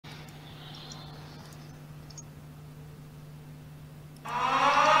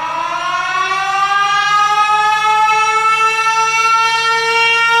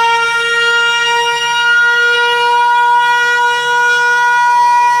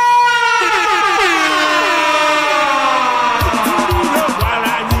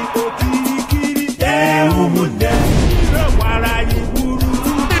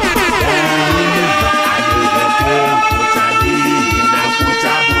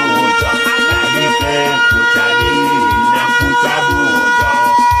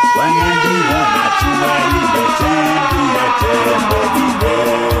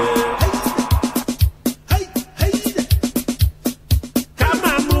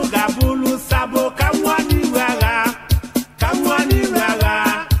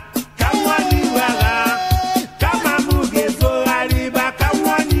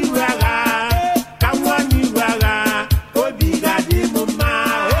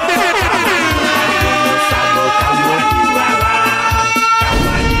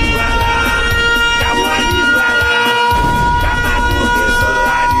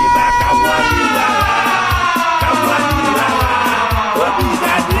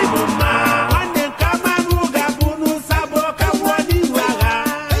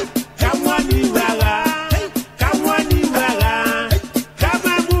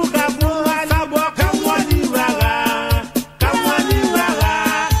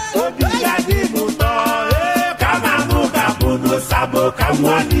sabo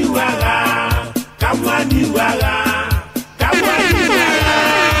kamwani wala, kamwani wala, kamwani wala,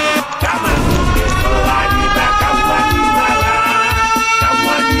 kamwani wala, kamwani wala,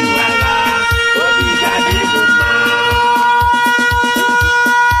 kamwani wala, obigade mama.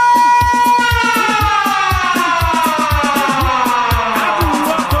 Abu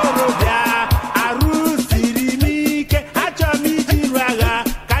wakorobia, arusiri mike, achami jiraga,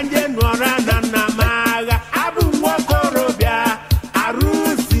 kanje nwara na namaga. Abu wakorobia,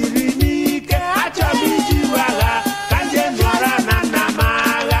 arusiri mike, achami jiraga, kanje nwara na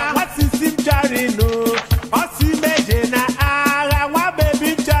namaga. Wasisi mcharinu, osi meje na aga, wa baby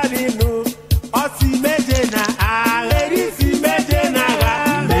mcharinu, osi meje na aga, erisi meje na aga,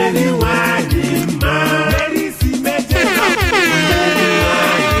 meri wajima, erisi meje na meri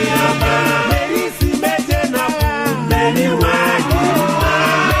wajima, erisi meje na meri wajima,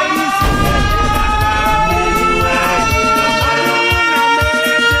 erisi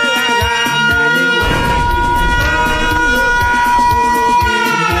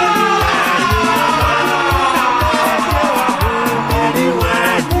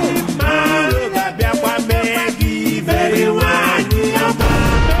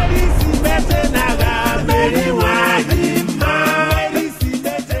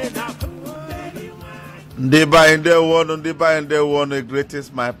Ndiba in the one,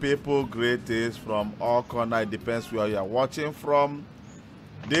 greatest my people, greatest from all corners. It depends where you are watching from.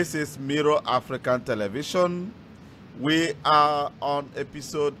 This is Mirror African Television. We are on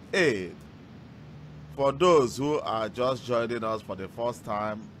episode 8. For those who are just joining us for the first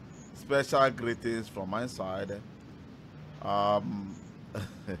time, special greetings from my side.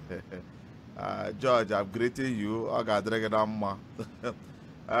 George, I'm greeting you.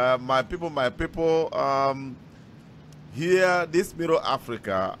 My people, here, this Mirror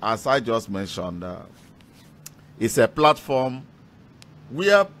Africa, as I just mentioned, is a platform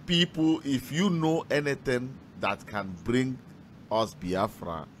where people, if you know anything that can bring us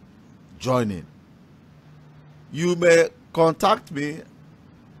Biafra, join in. You may contact me,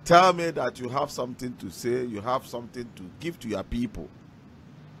 tell me that you have something to say, you have something to give to your people.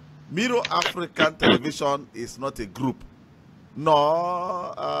 Mirror African Television is not a group,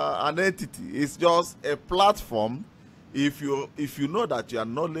 nor an entity. It's just a platform. If you know that your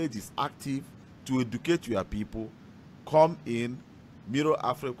knowledge is active to educate your people, come in. Mirror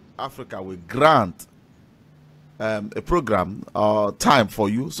Africa will grant a program or time for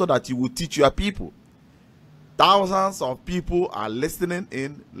you so that you will teach your people. Thousands of people are listening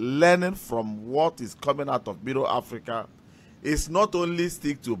in, learning from what is coming out of Mirror Africa. It's not only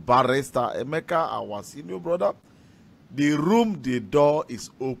stick to Barrister Emeka, our senior brother. The room, the door is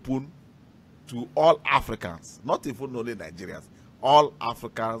open to all Africans, not even only Nigerians, all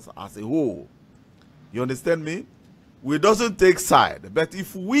Africans as a whole. You understand me? We doesn't take side, but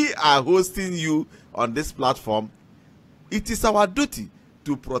if we are hosting you on this platform, it is our duty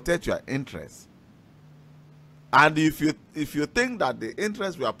to protect your interests. And if you think that the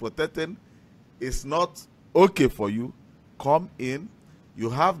interest we are protecting is not okay for you, come in. You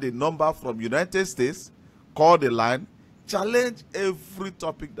have the number from United States. Call the line. Challenge every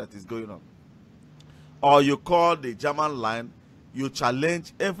topic that is going on. Or you call the German line. You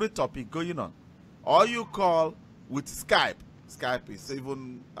challenge every topic going on. Or you call with Skype. Skype is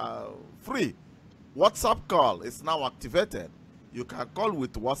even free. WhatsApp call is now activated. You can call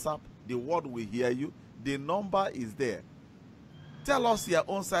with WhatsApp. The word will hear you. The number is there. Tell us your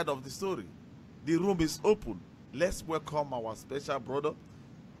own side of the story. The room is open. Let's welcome our special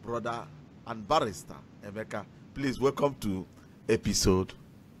brother and barrister, Emeka. Please welcome to episode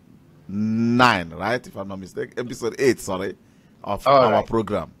 9, right? If I'm not mistaken. Episode 8, sorry, of our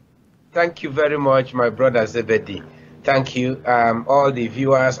program. Thank you very much, my brother Zebedi. Thank you, all the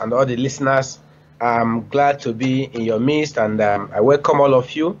viewers and all the listeners. I'm glad to be in your midst, and I welcome all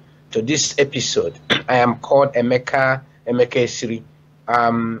of you to this episode. I am called EMEKA EMEKESIRI.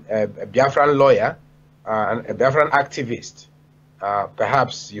 I'm a Biafran lawyer and a Biafran activist.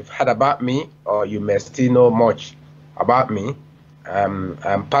 Perhaps you've heard about me, or you may still know much about me. I'm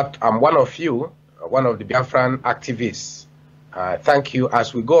one of you, one of the Biafran activists. Thank you.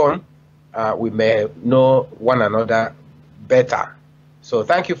 As we go on, we may know one another better. So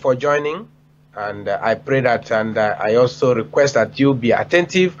thank you for joining, and I pray that, and I also request that you be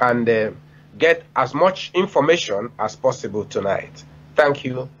attentive and get as much information as possible tonight. Thank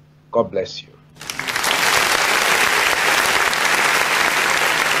you. God bless you.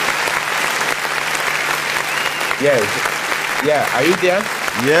 Yes. Yeah, are you there?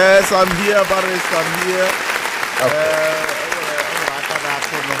 Yes, I'm here, Barrister. I'm here. Okay.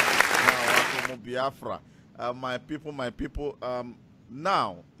 Biafra. my people.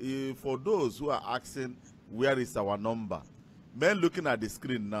 Now, for those who are asking where is our number, men looking at the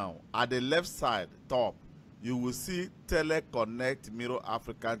screen now, at the left side top, you will see Teleconnect Mirror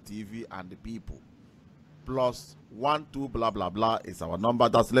African TV and the people. +12 blah blah blah is our number.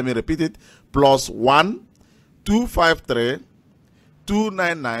 That's, let me repeat it, +1 253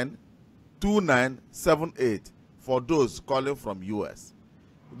 299 2978 for those calling from US.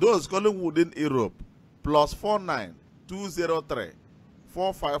 Those calling within Europe, +49 203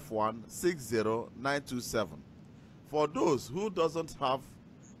 451 60927. For those who doesn't have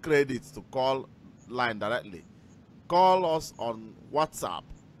credits to call line directly, call us on WhatsApp,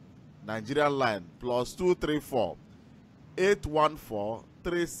 Nigerian line, +234 814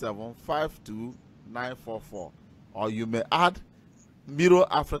 3752 944. Or you may add Mirror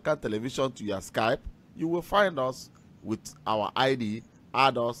African Television to your Skype. You will find us with our ID,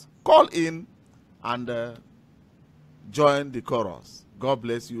 add us, call in, and join the chorus. God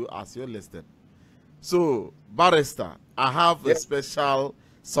bless you as you're listening. So, Barrister, I have a special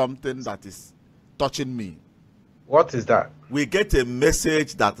something that is touching me. What is that? We get a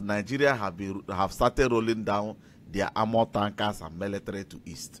message that Nigeria have started rolling down their armor tankers and military to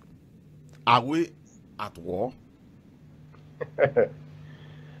East. Are we at war?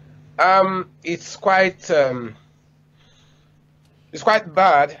 It's quite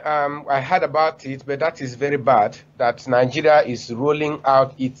bad. I heard about it, but that is very bad. That Nigeria is rolling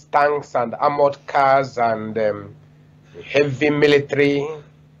out its tanks and armored cars and heavy military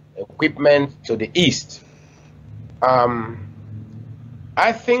equipment to the east.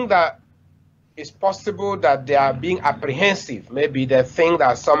 I think that it's possible that they are being apprehensive. Maybe they think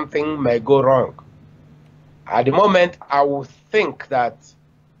that something may go wrong. At the moment, I would think that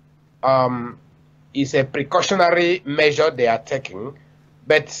it's a precautionary measure they are taking,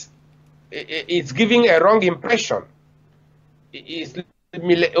 but it's giving a wrong impression. It's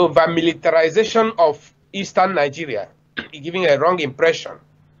over-militarization of eastern Nigeria, giving a wrong impression.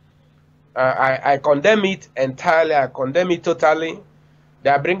 I condemn it entirely. I condemn it totally. They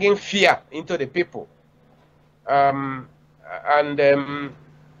are bringing fear into the people.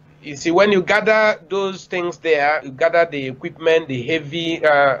 You see, when you gather those things there, you gather the equipment, the heavy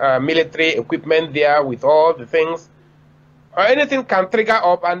military equipment there with all the things, or anything can trigger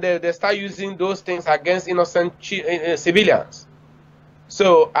up and they start using those things against innocent civilians.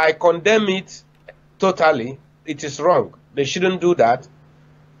 So I condemn it totally. It is wrong. They shouldn't do that.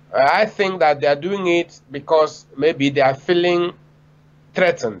 I think that they are doing it because maybe they are feeling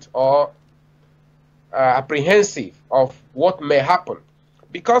threatened or apprehensive of what may happen.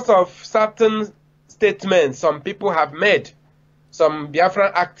 Because of certain statements some people have made, some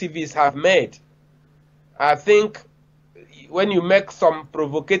Biafran activists have made. I think when you make some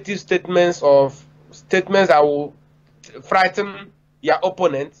provocative statements or statements that will frighten your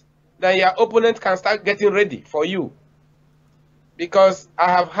opponent, then your opponent can start getting ready for you. Because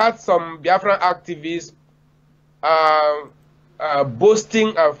I have had some Biafran activists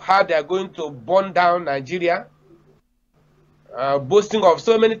boasting of how they are going to burn down Nigeria, boasting of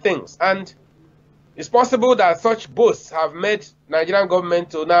so many things. And it's possible that such boasts have made Nigerian government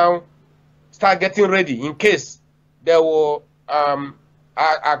to now start getting ready in case they will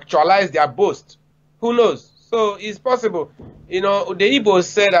actualize their boast. Who knows? So it's possible. You know, the Igbos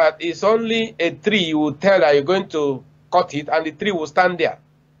say that it's only a tree you will tell that you're going to cut it and the tree will stand there.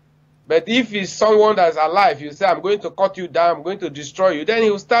 But if it's someone that's alive, you say, I'm going to cut you down, I'm going to destroy you, then he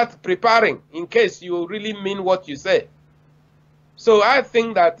will start preparing in case you really mean what you say. So I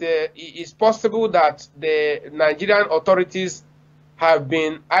think that it's possible that the Nigerian authorities have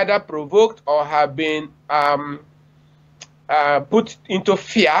been either provoked or have been put into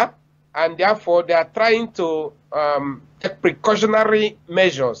fear, and therefore they are trying to take precautionary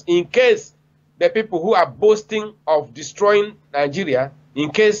measures in case the people who are boasting of destroying Nigeria,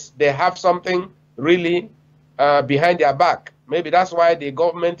 in case they have something really behind their back. Maybe that's why the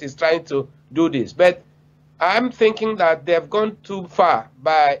government is trying to do this. But I'm thinking that they've gone too far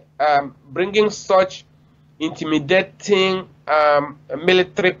by bringing such intimidating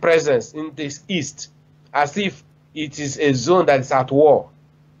military presence in this east, as if it is a zone that is at war.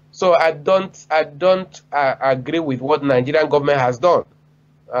 So I don't agree with what Nigerian government has done.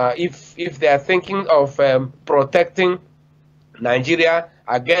 If they are thinking of protecting Nigeria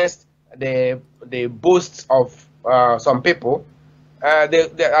against the boasts of some people,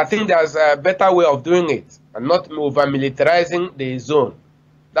 I think there's a better way of doing it and not over militarizing the zone.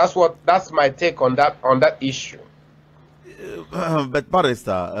 That's my take on that issue. But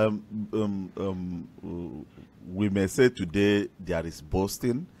Barrister, we may say today there is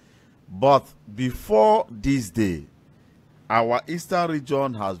boasting, But before this day, our eastern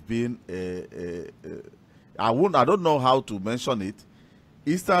region has been I don't know how to mention it.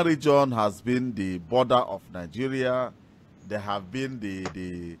 Eastern region has been the border of Nigeria. There have been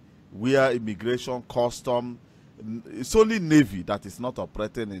the where immigration, custom. It's only Navy that is not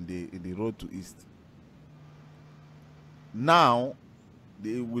operating in the road to East. Now,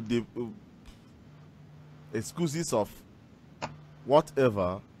 with the excuses of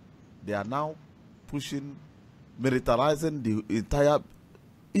whatever, they are now pushing, militarizing the entire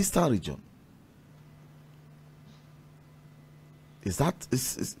Eastern region. Is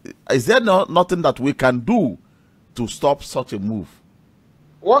there nothing that we can do to stop such a move?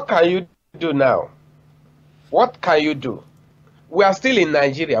 What can you do now? What can you do? We are still in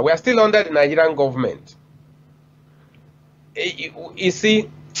Nigeria. We are still under the Nigerian government. You see,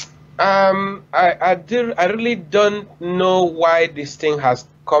 I really don't know why this thing has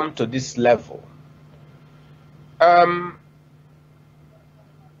come to this level.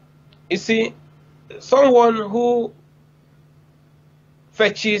 You see, someone who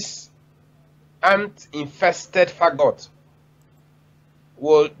fetches ant-infested faggot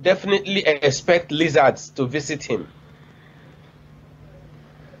will definitely expect lizards to visit him.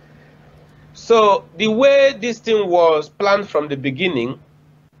 So the way this thing was planned from the beginning,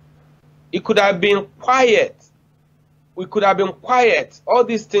 it could have been quiet. We could have been quiet. All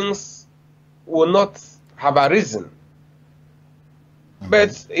these things will not have arisen.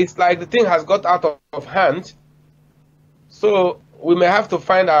 But it's like the thing has got out of hand. So we may have to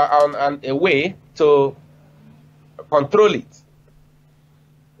find a way to control it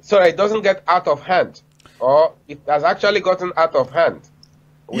so that it doesn't get out of hand, or it has actually gotten out of hand.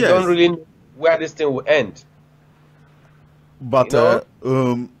 We don't really know where this thing will end. But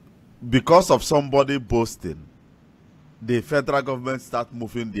because of somebody boasting, the federal government start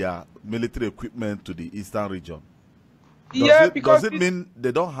moving their military equipment to the eastern region. Does it mean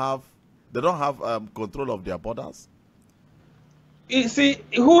they don't have control of their borders? You see,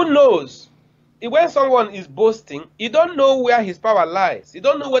 who knows? When someone is boasting, you don't know where his power lies. You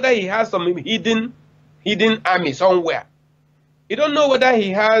don't know whether he has some hidden army somewhere. You don't know whether he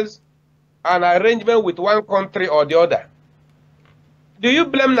has an arrangement with one country or the other. Do you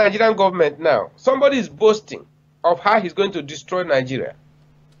blame Nigerian government now? Somebody is boasting of how he's going to destroy Nigeria.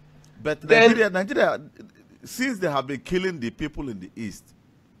 But Nigeria, since they have been killing the people in the east,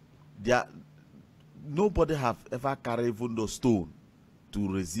 nobody have ever carried even the stone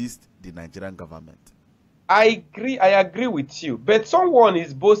to resist the Nigerian government. I agree with you. But someone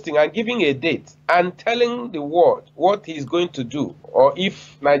is boasting and giving a date and telling the world what he's going to do, or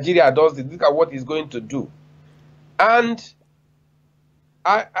if Nigeria does it, look at what he's going to do. And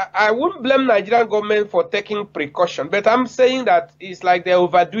I wouldn't blame Nigerian government for taking precaution, but I'm saying that it's like they're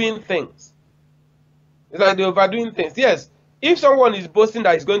overdoing things. It's like they're overdoing things. Yes, if someone is boasting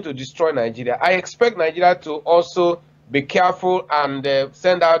that he's going to destroy Nigeria, I expect Nigeria to also be careful and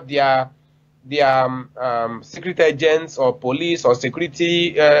send out their secret agents or police or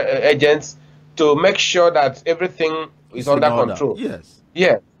security agents to make sure that everything is under control. Yes.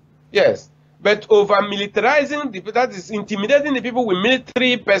 Yeah. Yes. But over militarizing, that is intimidating the people with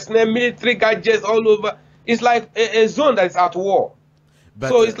military personnel, military gadgets all over. It's like a zone that is at war. But,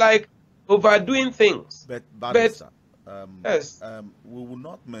 so it's like overdoing things. But yes. We will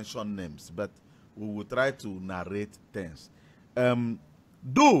not mention names, but we will try to narrate things.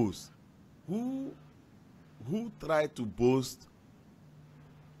 Those who try to boast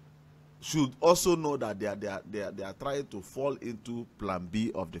should also know that they are trying to fall into plan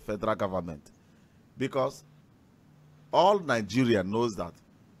B of the federal government, because all Nigeria knows that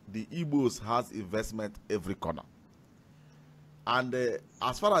the Igbos has investment every corner, and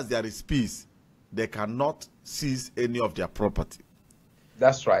as far as there is peace, they cannot seize any of their property.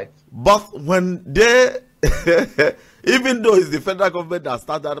 That's right. But when they even though it's the federal government that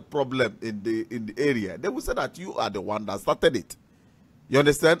started the problem in the area, they will say that you are the one that started it. You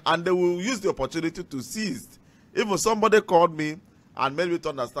understand? And they will use the opportunity to seize. Even somebody called me and made me to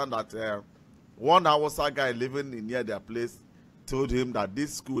understand that one Hausa guy living in near their place told him that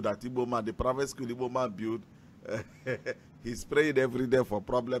this school that Igbo, the private school Igbo man built, he's praying every day for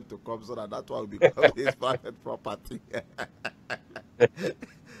problem to come, so that's why we become his private property.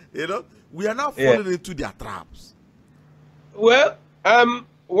 You know, we are now falling into their traps. Well,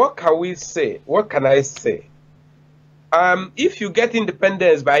 what can we say? What can I say? If you get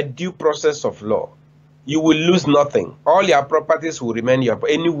independence by due process of law, you will lose nothing. All your properties will remain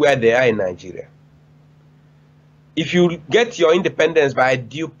anywhere they are in Nigeria. If you get your independence by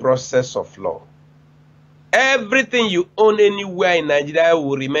due process of law, Everything you own anywhere in Nigeria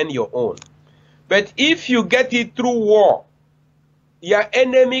will remain your own. But if you get it through war, your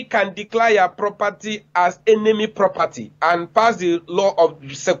enemy can declare your property as enemy property and pass the law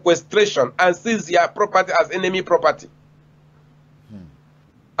of sequestration and seize your property as enemy property.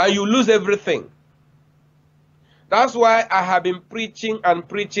 And you lose everything. That's why I have been preaching and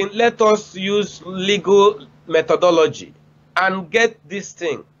preaching. Let us use legal methodology and get this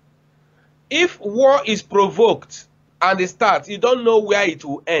thing. If war is provoked and it starts, you don't know where it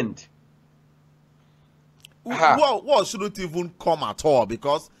will end. War shouldn't even come at all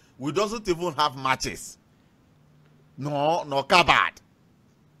because we doesn't even have matches. No cupboard.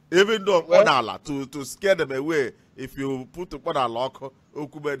 Even though to scare them away, if you put upon a lock,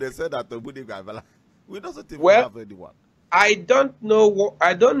 they said that we doesn't even have anyone. I don't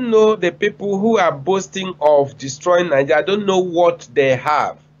know the people who are boasting of destroying Nigeria. I don't know what they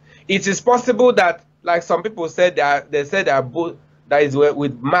have. It is possible that, like some people said, they said that is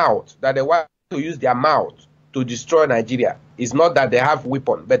with mouth, that they want to use their mouth to destroy Nigeria. It's not that they have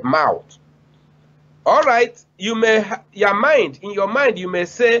weapon, but mouth. All right, you may in your mind you may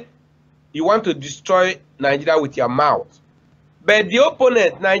say you want to destroy Nigeria with your mouth. But the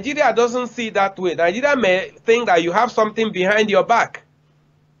opponent, Nigeria, doesn't see that way. Nigeria may think that you have something behind your back.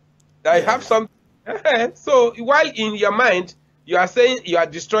 That you have something. So while in your mind, you are saying you are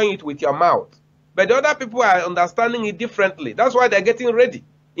destroying it with your mouth. But the other people are understanding it differently. That's why they're getting ready,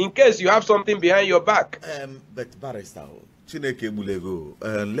 in case you have something behind your back. But Barrister, Chineke Mulego,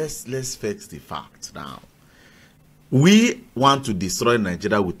 let's fix the fact now. We want to destroy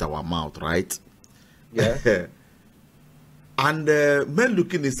Nigeria with our mouth, right? Yeah. And men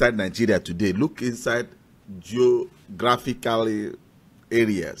looking inside Nigeria today, look inside geographical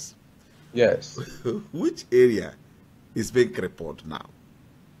areas. Yes. Which area is being crippled now?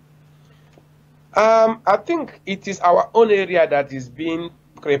 I think it is our own area that is being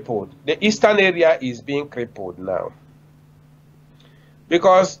crippled. The eastern area is being crippled now.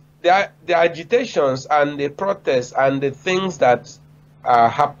 Because the agitations and the protests and the things that are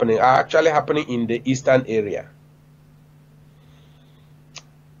actually happening in the eastern area.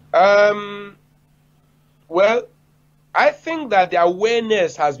 Well, I think that the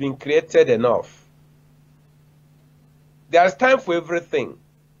awareness has been created enough. There's time for everything.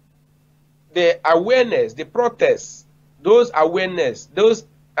 The awareness, the protests, those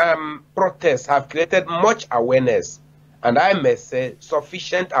protests have created much awareness, and I may say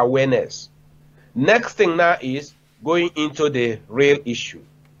sufficient awareness. Next thing now is going into the real issue.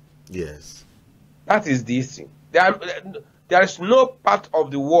 Yes. That is this thing. There is no part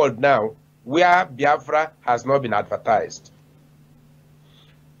of the world now where Biafra has not been advertised.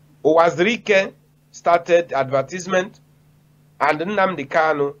 Owazirike started advertisement, and Nnamdi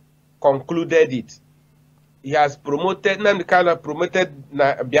Kanu concluded it. Nnamdi Kanu promoted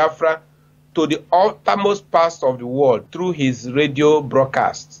Biafra to the uttermost parts of the world through his radio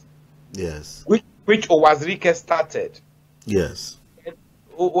broadcasts. Yes. Which Owazirike started. Yes.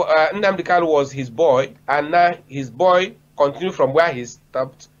 Nnamdi Kanu was his boy, and now his boy continued from where he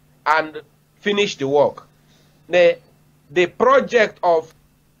stopped and finished the work. The project of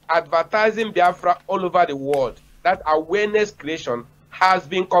advertising Biafra all over the world, that awareness creation, has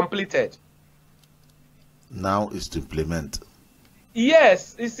been completed. Now is to implement.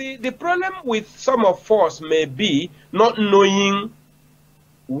 Yes, you see, the problem with some of us may be not knowing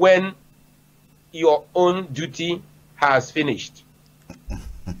when your own duty has finished.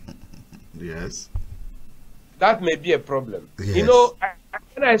 Yes. That may be a problem. Yes. You know,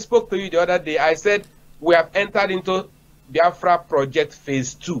 when I spoke to you the other day, I said we have entered into Biafra project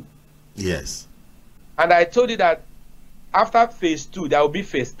phase 2. Yes. And I told you that after phase 2, there will be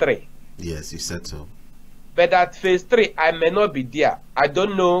phase 3. Yes, you said so. But at phase 3, I may not be there. I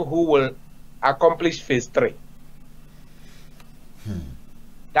don't know who will accomplish phase 3.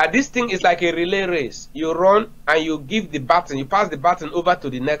 That this thing is like a relay race. You run and you give the baton, you pass the baton over to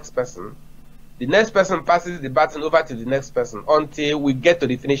the next person. The next person passes the baton over to the next person until we get to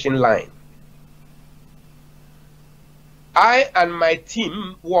the finishing line. I and my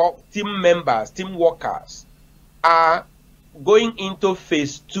team members, team workers, are going into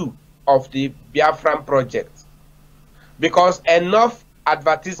phase 2 of the Biafran project because enough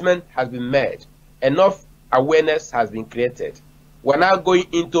advertisement has been made, enough awareness has been created. We're now going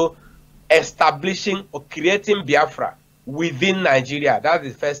into establishing or creating Biafra within Nigeria. That's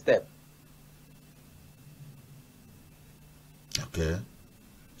the first step. Okay.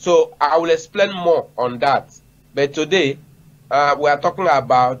 So I will explain more on that. But today, we are talking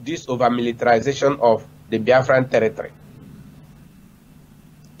about this over-militarization of the Biafran territory.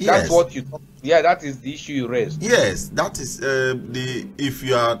 Yes. That's what you talk Yeah, that is the issue you raised. Yes, that is if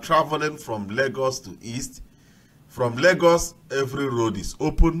you are traveling from Lagos to East, from Lagos, every road is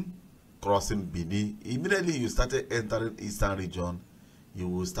open, crossing Benin. Immediately you started entering Eastern region, you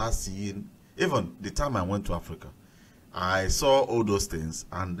will start seeing, even the time I went to Africa, I saw all those things,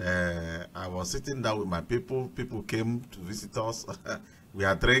 and I was sitting down with my people. People came to visit us. We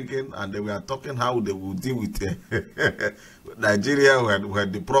are drinking, and they were talking how they will deal with Nigeria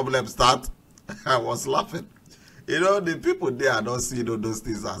when the problem start. I was laughing. You know, the people there are not seeing all those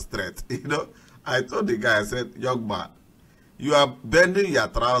things as threat. You know, I told the guy, I said, young man, you are bending your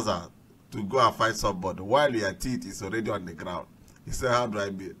trouser to go and fight somebody while your teeth is already on the ground. He said, how do I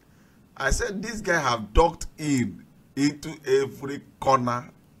mean? I said, this guy have dug into every corner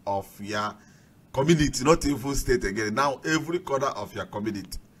of your community, not even state again. Now, every corner of your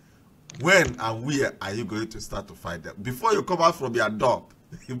community. When and where are you going to start to fight them? Before you come out from your door,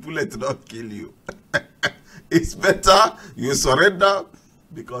 the bullet will not kill you. It's better you surrender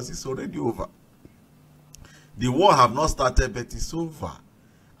because it's already over. The war have not started, but it's over.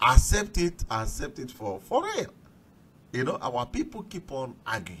 Accept it for real. You know, our people keep on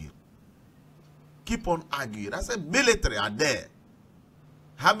arguing. Keep on arguing. I said, military are there.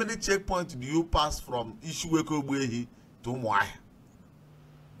 How many checkpoints do you pass from Ishiwekobwehi to Mwai?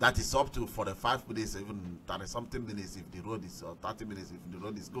 That is up to 45 minutes, even 30-something minutes if the road is, or 30 minutes if the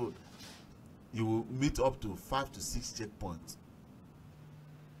road is good. You will meet up to 5 to 6 checkpoints.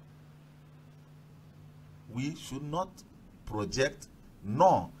 We should not project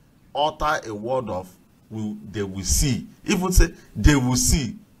nor utter a word of they will see. Even say they will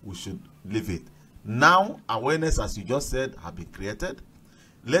see, we should leave it. Now, awareness, as you just said, have been created.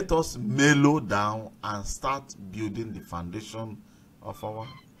 Let us mellow down and start building the foundation of our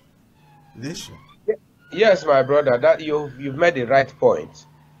nation. Yes, my brother, that you've made the right point.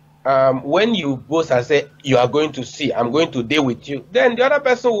 When you both are say you are going to see, I'm going to deal with you, then the other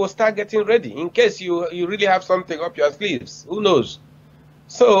person will start getting ready in case you really have something up your sleeves. Who knows?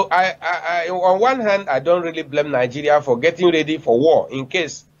 So I on one hand, I don't really blame Nigeria for getting ready for war in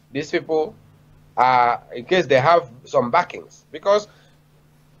case these people in case they have some backings, because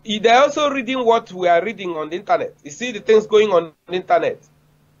they're also reading what we are reading on the internet. You see the things going on the internet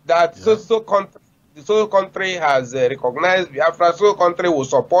that so country has recognized Biafra, so country will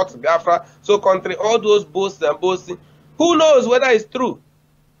support Biafra, so country, all those boasts and boasting. Who knows whether it's true?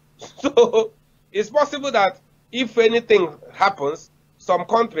 So it's possible that if anything happens, some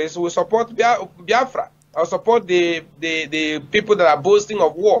countries will support Biafra or support the people that are boasting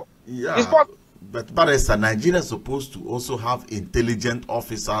of war. Yeah. It's possible. But Nigeria is supposed to also have intelligent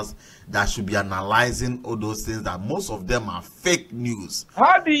officers that should be analyzing all those things, that most of them are fake news.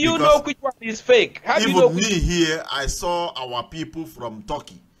 How do you know which one is fake? How do you know me here, I saw our people from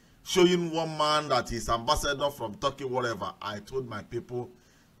Turkey showing one man that he's ambassador from Turkey, whatever. I told my people,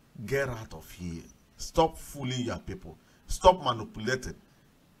 get out of here. Stop fooling your people. Stop manipulating.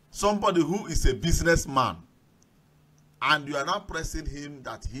 Somebody who is a businessman, and you are not pressing him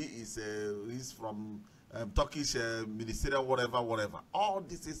that he's from Turkish ministerial, whatever. All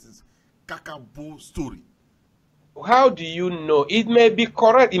this is kakabo story. How do you know? It may be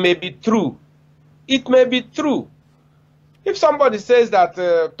correct. It may be true. It may be true. If somebody says that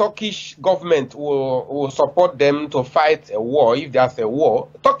Turkish government will support them to fight a war, if there's a war,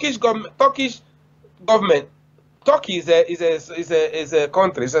 Turkish government, Turkey is a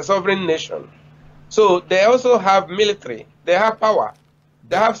country, it's a sovereign nation. So they also have military, they have power,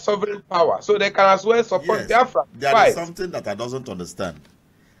 they have sovereign power, so they can as well support Biafra. There is something that I don't understand.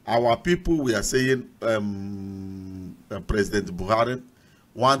 Our people, we are saying President Buhari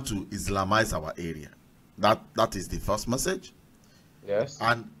want to Islamize our area. That is the first message. Yes.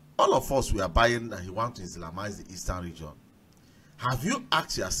 And all of us, we are buying that he wants to Islamize the eastern region. Have you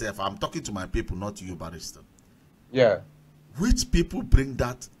asked yourself, I'm talking to my people, not to you, Barrister. Yeah. Which people bring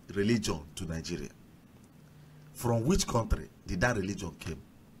that religion to Nigeria? From which country did that religion came?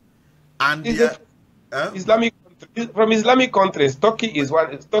 And Islamic country, from Islamic countries. Turkey is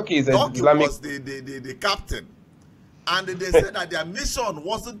one. Turkey is Turkey Islamic. was the captain, and they said that their mission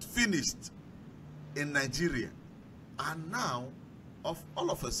wasn't finished in Nigeria, and now,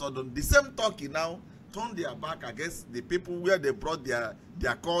 all of a sudden, the same Turkey now turned their back against the people where they brought their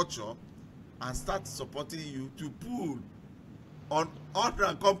culture and start supporting you to pull on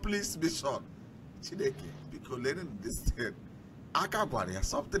unaccomplished mission. Chineke, because learning this thing,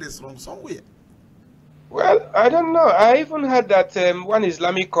 something is wrong somewhere. Well, I don't know. I even heard that one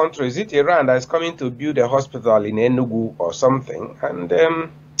Islamic country, is it Iran, that is coming to build a hospital in Enugu or something. And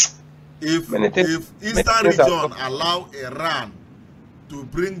if Eastern region allow Iran to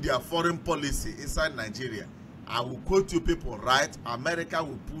bring their foreign policy inside Nigeria, I will quote you people, right? America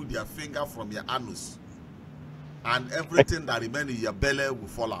will pull their finger from your anus, and everything that remains in your belly will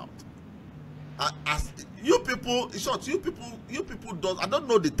fall out. As you people, in short, you people don't. I don't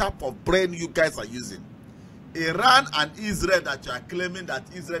know the type of brain you guys are using. Iran and Israel, that you are claiming that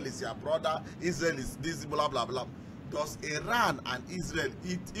Israel is your brother, Israel is this, blah blah blah. Does Iran and Israel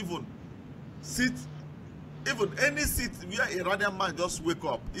even any seat where Iranian man just wake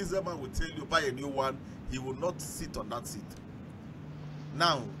up, Israel man will tell you buy a new one, he will not sit on that seat.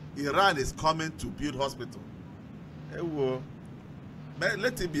 Now Iran is coming to build hospital. Hey, whoa. Man,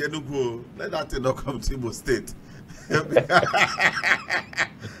 let it be Enugu. Let that thing not come to Imo State.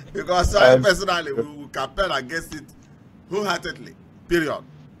 Because I personally will campaign against it wholeheartedly. Period.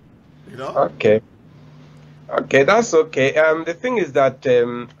 You know? Okay. Okay, that's okay. The thing is that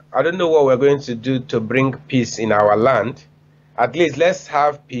I don't know what we're going to do to bring peace in our land. At least let's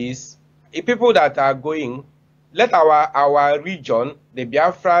have peace. If people that are going, let our region, the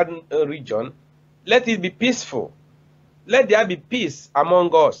Biafran region, let it be peaceful. Let there be peace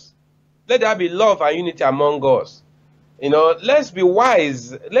among us. Let there be love and unity among us. You know, let's be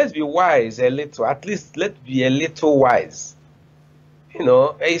wise. Let's be wise a little. At least let's be a little wise. You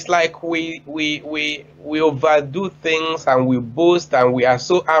know, it's like we overdo things and we boast and we are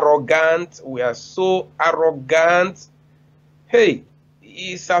so arrogant. We are so arrogant. Hey,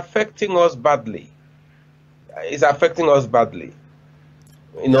 it's affecting us badly. It's affecting us badly.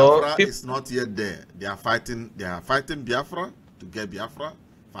 You know, Biafra is not yet there. They are fighting Biafra to get Biafra,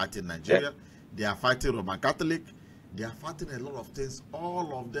 fighting Nigeria. Yeah. They are fighting Roman Catholic. They are fighting a lot of things,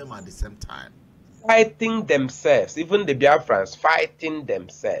 all of them at the same time. Fighting themselves, even the Biafrans fighting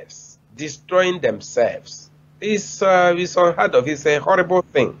themselves, destroying themselves. It's unheard of. It's a horrible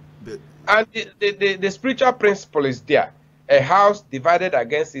thing. And the spiritual principle is there. A house divided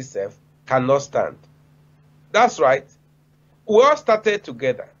against itself cannot stand. That's right. We all started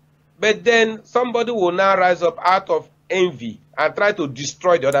together. But then somebody will now rise up out of envy and try to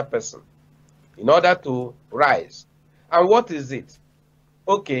destroy the other person in order to rise. And what is it?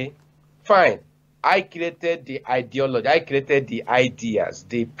 Okay, fine. I created the ideology. I created the ideas.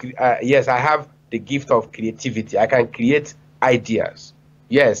 Yes, I have the gift of creativity. I can create ideas.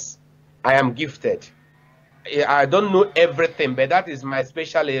 Yes, I am gifted. I don't know everything, but that is my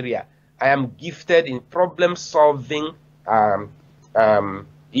special area. I am gifted in problem solving.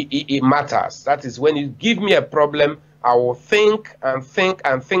 It matters. That is, when you give me a problem, I will think and think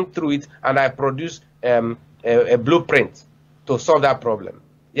and think through it, and I produce a blueprint to solve that problem.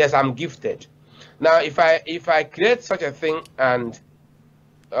 Yes, I'm gifted. Now, if I create such a thing and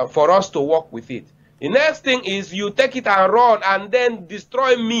for us to work with it, the next thing is you take it and run and then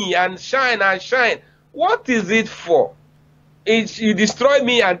destroy me and shine and shine. What is it for? You destroy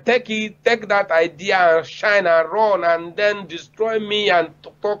me and take that idea and shine and run and then destroy me and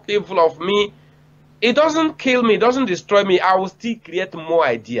talk evil of me. It doesn't kill me, it doesn't destroy me. I will still create more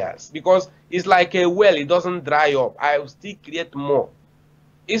ideas because it's like a well, it doesn't dry up. I will still create more.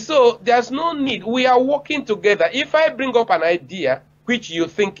 So there's no need. We are working together. If I bring up an idea which you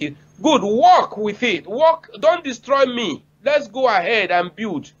think is good, work with it. Work. Don't destroy me. Let's go ahead and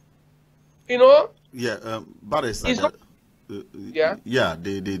build. You know? Yeah, Barrister. Yeah,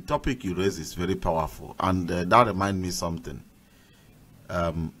 the topic you raise is very powerful, and that reminds me something.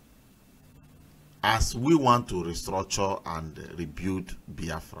 As we want to restructure and rebuild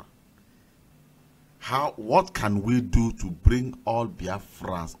Biafra, what can we do to bring all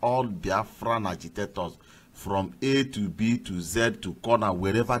Biafrans, all Biafran agitators from A to B to Z to corner,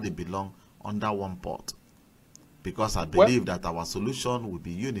 wherever they belong, under one pot? Because I believe that our solution will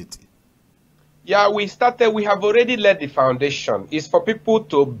be unity. Yeah, we have already laid the foundation. It's for people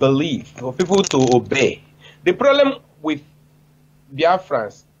to believe, for people to obey. The problem with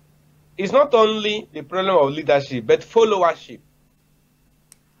Biafrans is not only the problem of leadership, but followership.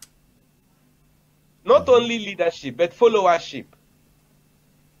 Not only leadership, but followership.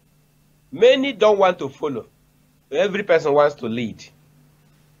 Many don't want to follow. Every person wants to lead.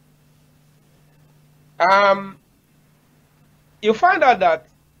 You find out that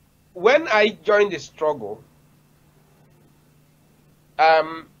when I joined the struggle,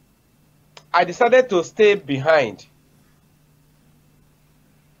 I decided to stay behind.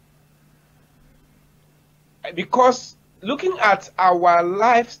 Because looking at our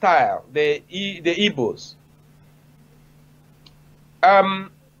lifestyle, the Igbos,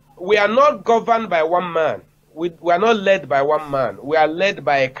 we are not governed by one man. We are not led by one man. We are led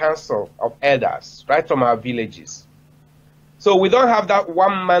by a council of elders, right from our villages. So we don't have that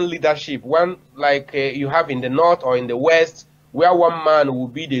one-man leadership, one like you have in the north or in the west, where one man will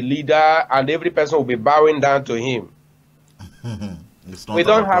be the leader and every person will be bowing down to him. It's not We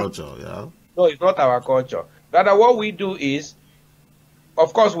don't our have culture, yeah. No, it's not our culture. Rather, what we do is,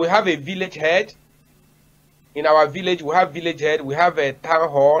 of course, we have a village head. In our village, we have village head. We have a town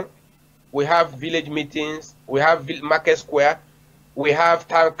hall. We have village meetings. We have market square. We have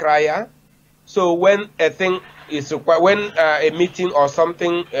town crier. So when a thing is required, when a meeting or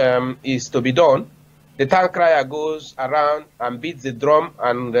something is to be done, the town crier goes around and beats the drum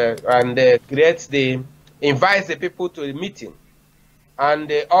and invites the people to the meeting,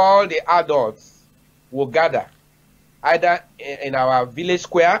 and all the adults will gather either in our village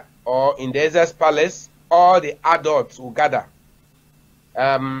square or in the Ezra's palace. All the adults will gather,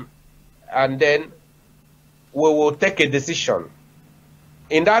 and then we will take a decision.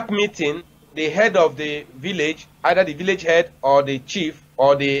 In that meeting, the head of the village, either the village head or the chief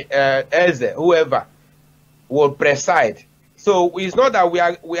or the Eze, whoever, will preside. So it's not that we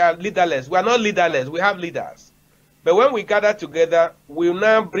are leaderless. We are not leaderless. We have leaders. But when we gather together, we will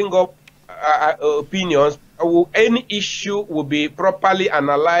now bring up opinions. Any issue will be properly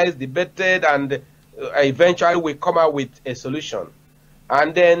analyzed, debated, and eventually we come out with a solution.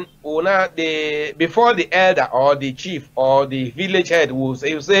 And then before the elder or the chief or the village head will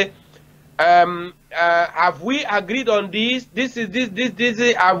say, have we agreed on this? Is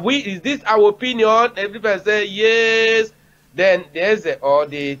this our opinion? Everybody say yes. Then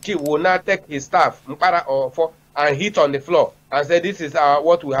the chief will now take his staff and hit on the floor and say, this is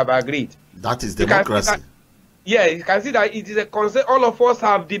what we have agreed. That is democracy. Yeah, you can see that it is a concern. All of us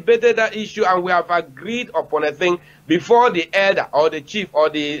have debated that issue and we have agreed upon a thing before the elder or the chief or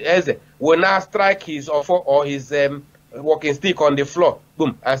the Eze will now strike his offer or his walking stick on the floor,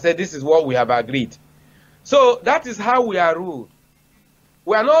 boom, and say, this is what we have agreed. So that is how we are ruled.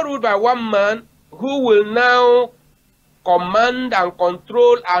 We are not ruled by one man who will now command and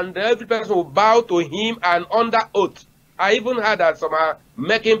control, and every person will bow to him and under oath. I even heard that some are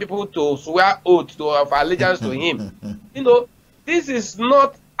making people to swear oath of allegiance to him. You know, this is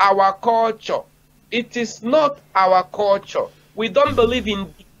not our culture. It is not our culture. We don't believe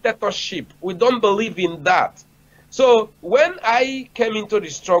in dictatorship. We don't believe in that. So when I came into the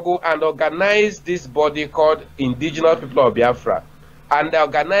struggle and organized this body called Indigenous People of Biafra, and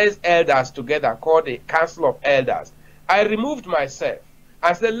organized elders together called the Council of Elders, I removed myself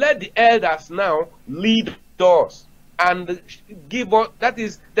and said, let the elders now lead us and give us, that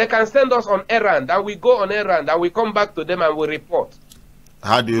is, they can send us on errand, and we go on errand, and we come back to them and we report.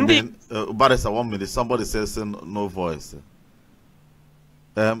 How do you mean? Barrister, 1 minute. Somebody says no voice.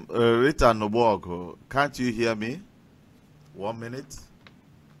 Rita Nobuogo, can't you hear me? 1 minute.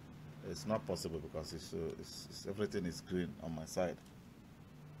 It's not possible because it's everything is green on my side.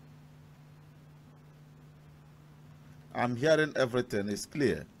 I'm hearing everything. It's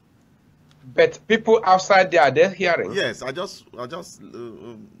clear. But people outside there, they're hearing. Yes, I just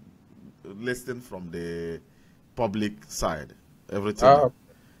listened from the public side. Everything.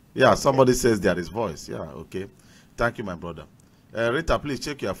 Yeah, somebody says there is voice. Yeah, okay. Thank you, my brother. Rita, please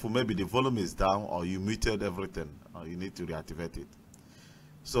check your phone. Maybe the volume is down or you muted everything. Or you need to reactivate it.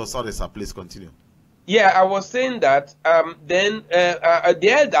 So, sorry, sir. Please continue. Yeah, I was saying that then the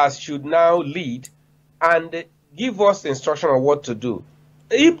elders should now lead and give us instruction on what to do.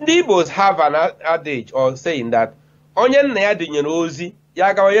 If the Igbos have an adage or saying that, I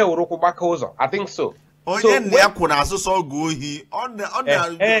think so. Exactly.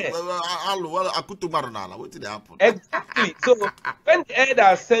 So when the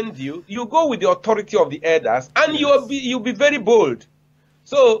elders send you, you go with the authority of the elders, and yes, you'll be very bold.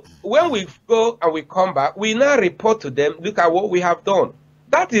 So when we go and we come back, we now report to them, look at what we have done.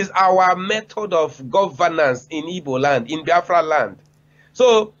 That is our method of governance in Igbo land, in Biafra land.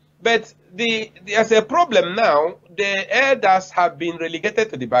 So, but there's a problem now. The elders have been relegated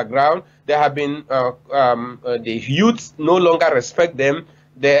to the background. They have been, the youths no longer respect them.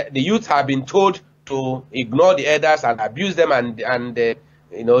 The youths have been told to ignore the elders and abuse them and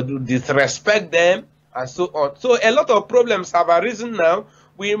you know, disrespect them and so on. So a lot of problems have arisen now.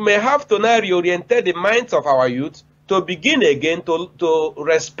 We may have to now reorientate the minds of our youth to begin again to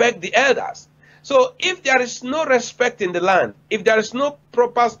respect the elders. So if there is no respect in the land, if there is no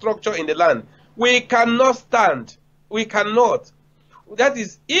proper structure in the land, we cannot stand. We cannot. That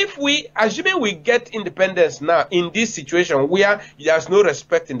is, if we, assuming we get independence now in this situation where there's no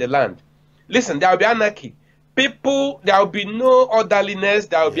respect in the land, listen, there will be anarchy. People, there will be no orderliness,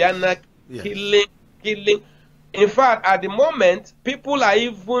 there will be anarchy, killing. In fact, at the moment, people are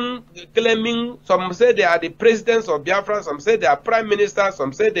even claiming, some say they are the presidents of Biafra, some say they are prime ministers,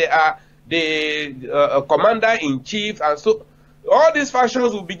 some say they are the commander-in-chief, and so All these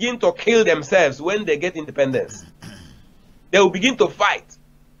factions will begin to kill themselves when they get independence. They will begin to fight.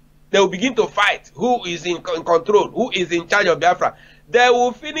 They will begin to fight who is in control, who is in charge of Biafra. They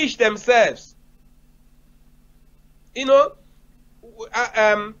will finish themselves. You know,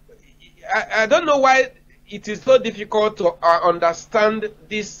 I don't know why it is so difficult to understand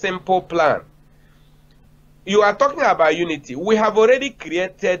this simple plan. You are talking about unity. We have already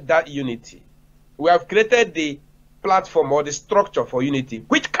created that unity. We have created the platform or the structure for unity,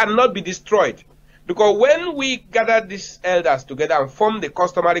 which cannot be destroyed. Because when we gathered these elders together and formed the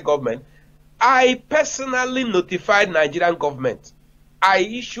customary government, I personally notified Nigerian government. I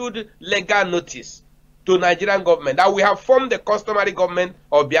issued legal notice to Nigerian government that we have formed the customary government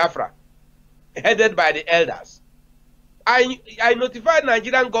of Biafra, headed by the elders. I notified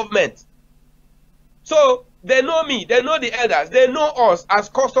Nigerian government. So they know me, they know the elders, they know us as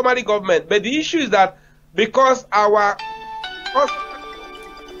customary government. But the issue is that because our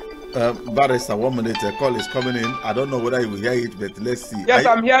Barrister, 1 minute, a call is coming in. I don't know whether you will hear it, but let's see. Yes,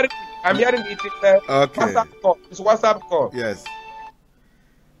 I'm hearing it. Okay. WhatsApp call. It's WhatsApp call. Yes.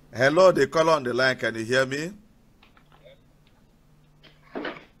 Hello, the caller on the line. Can you hear me?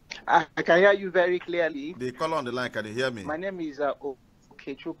 I can hear you very clearly. The caller on the line, can you hear me? My name is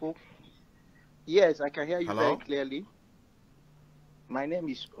Okechukwu. Yes, I can hear you very clearly. My name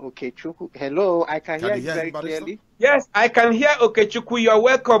is Okechukwu. Hello, I can hear you very clearly. Yes, I can hear Okechukwu. You are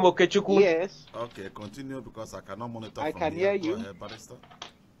welcome, Okechukwu. Yes. Okay, continue because I cannot monitor. I can hear you. Go ahead, Barrister.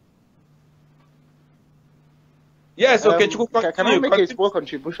 Yes, Okechukwu. Can I make a small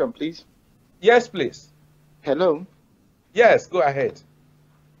contribution, please? Yes, please. Hello. Yes, go ahead.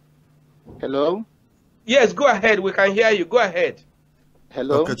 Hello. Yes, go ahead. We can hear you. Go ahead.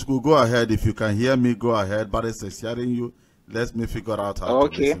 Hello. Okechukwu, go ahead. If you can hear me, go ahead. Barrister is hearing you. Let me figure out how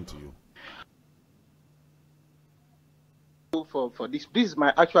to listen to you. For this is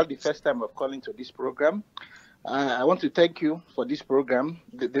my the first time of calling to this program. I want to thank you for this program.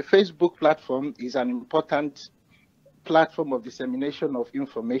 The Facebook platform is an important platform of dissemination of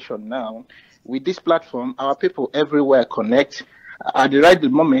information now. With this platform, our people everywhere connect. At the right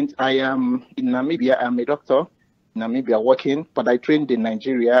moment, I am in Namibia. I'm a doctor in Namibia working, but I trained in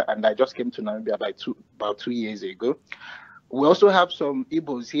Nigeria and I just came to Namibia about 2 years ago. We also have some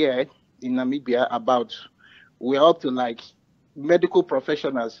Igbos here in Namibia we're up to like medical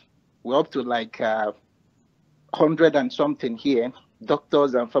professionals. We're up to like 100 and something here,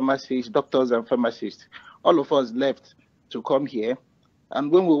 doctors and pharmacists. All of us left to come here. And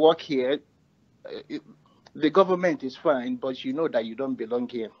when we work here, the government is fine, but you know that you don't belong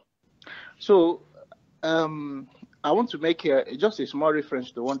here. So I want to make just a small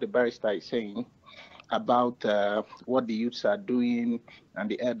reference to what the barrister is saying about what the youths are doing and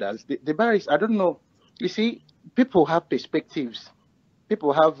the elders. The barrister, I don't know. You see, people have perspectives.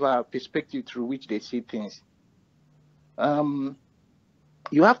 People have perspective through which they see things.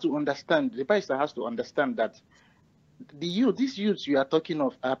 You have to understand, the barrister has to understand that these youths you are talking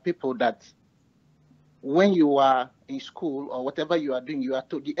of are people that when you are in school or whatever you are doing, you are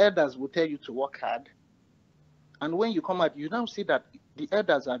told, the elders will tell you to work hard. And when you come out, you now see that the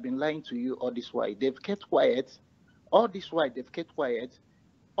elders have been lying to you all this while. They've kept quiet. All this while, they've kept quiet.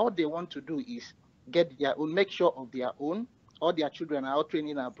 All they want to do is get their own, make sure of their own. All their children are out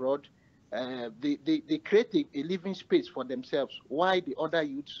training abroad. They create a living space for themselves while the other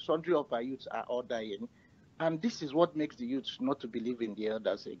youths, sundry of our youths are all dying. And this is what makes the youths not to believe in the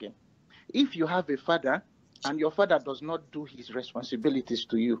elders again. If you have a father and your father does not do his responsibilities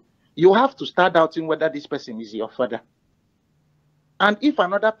to you, you have to start doubting whether this person is your father. And if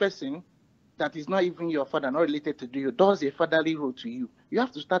another person that is not even your father, not related to you, does a fatherly role to you, you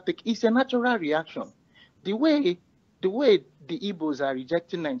have to start taking. It's a natural reaction. The way the Igbos are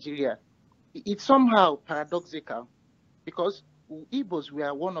rejecting Nigeria, it's somehow paradoxical, because Igbos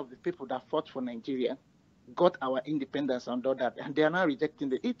were one of the people that fought for Nigeria, got our independence and all that, and they are now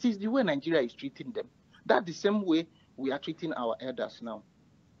rejecting it. It is the way Nigeria is treating them. That's the same way we are treating our elders now.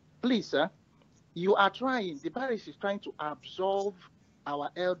 Please, sir, you are trying, the barrister is trying to absolve our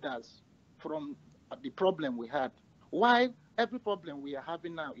elders from the problem we had. While every problem we are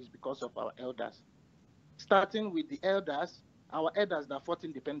having now is because of our elders. Starting with the elders, our elders that fought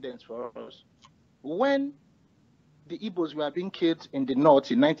independence for us. When the Igbos were being killed in the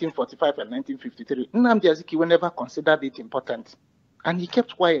north in 1945 and 1953, Nnamdi Azikiwe never considered it important. And he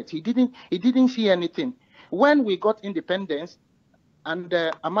kept quiet. He didn't see anything. When we got independence, and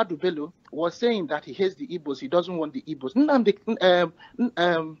Ahmadu Bello was saying that he hates the Igbos, he doesn't want the Igbos. Nnamdi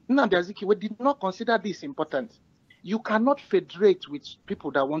Azikiwe did not consider this important. You cannot federate with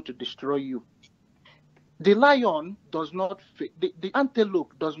people that want to destroy you. The lion does not, the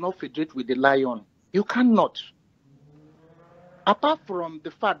antelope does not federate with the lion. You cannot. Apart from the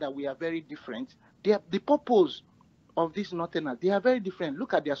fact that we are very different, the purpose of these northerners, they are very different.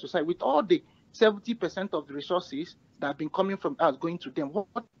 Look at their society. With all the 70% of the resources that have been coming from us going to them,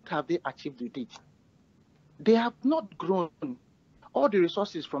 what have they achieved with it? They have not grown. All the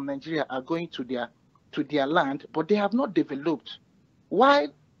resources from Nigeria are going to their land, but they have not developed. While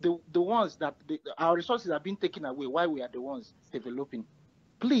the ones that our resources are being taken away, while we are the ones developing.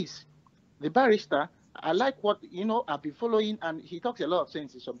 Please, the barrister, I like what, I've been following, and he talks a lot of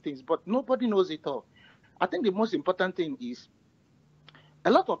sense in some things, but nobody knows it all. I think the most important thing is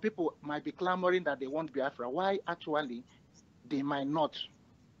a lot of people might be clamoring that they want Biafra. Why actually they might not?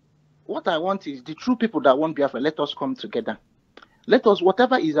 What I want is the true people that want Biafra, let us come together. Let us,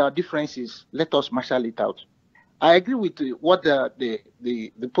 whatever is our differences, let us marshal it out. I agree with what the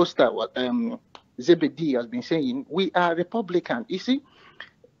poster, what Zebedee has been saying. We are Republican. You see,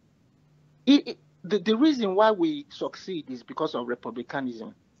 the reason why we succeed is because of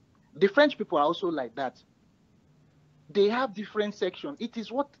republicanism. The French people are also like that. They have different sections. It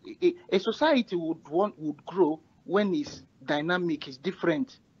is what a society would grow when it's dynamic, is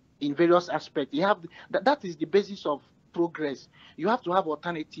different in various aspects. You have that is the basis of progress. You have to have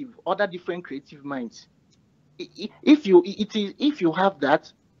alternative, other different creative minds. If you have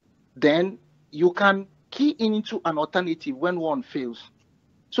that, then you can key into an alternative when one fails.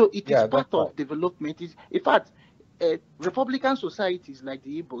 So it is part of development. In fact, Republican societies like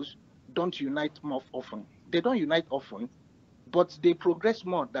the Igbos don't unite more often. They don't unite often, but they progress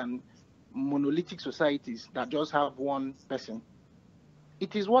more than monolithic societies that just have one person.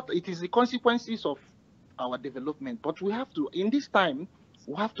 It is the consequences of our development. But we have to, in this time,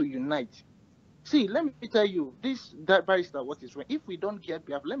 we have to unite. See, let me tell you, that barrister, what is wrong. If we don't get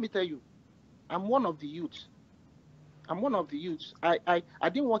Biafra, let me tell you, I'm one of the youths. I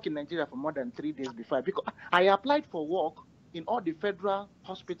didn't work in Nigeria for more than 3 days before, because I applied for work in all the federal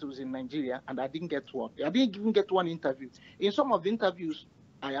hospitals in Nigeria, and I didn't get work. I didn't even get one interview. In some of the interviews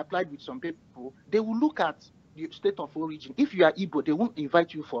I applied with some people, they will look at the state of origin. If you are Igbo, they won't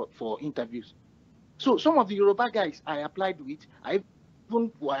invite you for interviews. So some of the Yoruba guys I applied with, I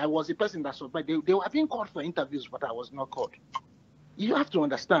was a person that survived. They were being called for interviews, but I was not called. You have to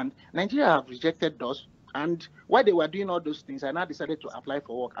understand, Nigeria have rejected us. And while they were doing all those things, I now decided to apply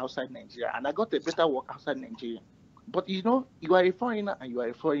for work outside Nigeria, and I got a better work outside Nigeria. But you are a foreigner,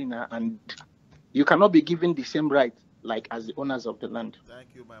 and you cannot be given the same right like as the owners of the land. Thank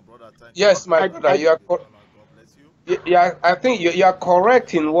you, my brother. Yes, my brother, you are correct. Yeah, I think you are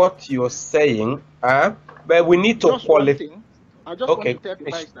correct in what you're saying, but we need to qualify. I just want to tell the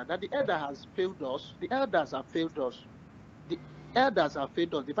barrister that the elder has failed us. The elders have failed us. The elders have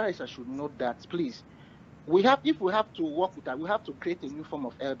failed us. The barrister should know that, please. If we have to work with that, we have to create a new form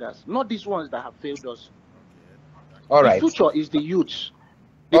of elders, not these ones that have failed us. All right. The future is the youths.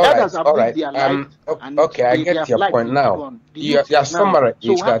 The elders have lived their life. Okay, I get your point now. Your summary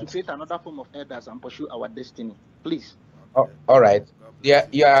so is we have that to create another form of elders and pursue our destiny, please. All right. Yeah,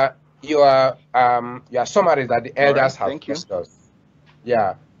 your summary is that the elders have failed us.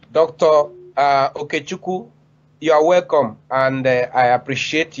 Yeah, Dr. Okechukwu, you are welcome, and I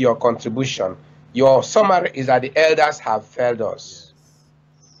appreciate your contribution. Your summary is that the elders have failed us.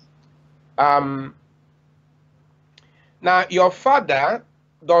 Now, your father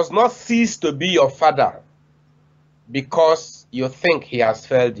does not cease to be your father because you think he has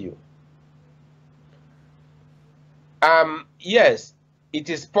failed you. Yes, it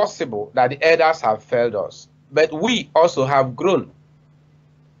is possible that the elders have failed us, but we also have grown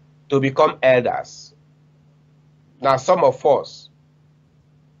to become elders. Now, some of us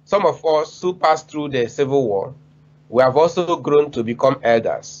who passed through the Civil War, we have also grown to become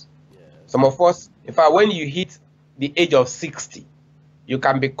elders. Yes. Some of us, in fact, when you hit the age of 60, you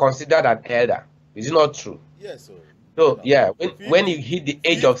can be considered an elder. Is it not true? Yes, sir. So, yeah, when you hit the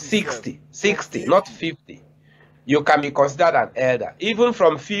age of 60, not 50, you can be considered an elder. Even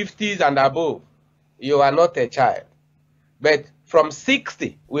from 50s and above, you are not a child. But from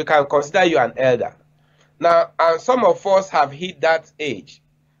 60, we can consider you an elder. Now, and some of us have hit that age.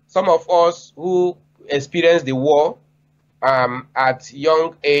 Some of us who experienced the war at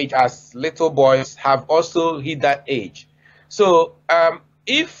young age as little boys have also hit that age. So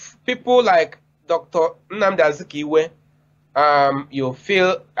if people like Dr. Nnamdi Azikiwe, you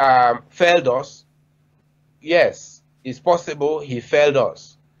feel failed us, yes, it's possible he failed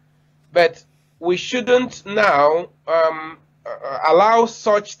us. But we shouldn't now allow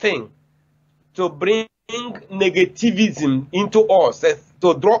such thing to bring negativism into us,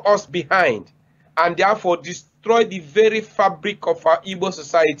 to draw us behind and therefore destroy the very fabric of our Igbo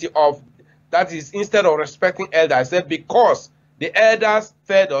society. Of that is, instead of respecting elders, I said because the elders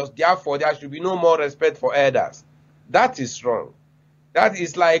fed us, therefore there should be no more respect for elders. That is wrong. That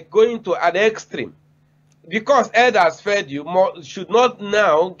is like going to an extreme. Because elders fed you, should not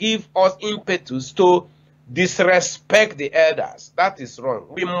now give us impetus to disrespect the elders. That is wrong.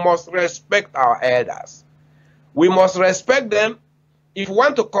 We must respect our elders. We must respect them. If we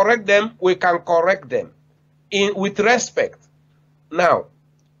want to correct them, we can correct them with respect. Now,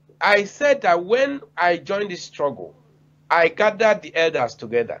 I said that when I joined this struggle, I gathered the elders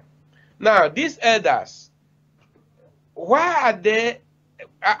together. Now, these elders, why are they,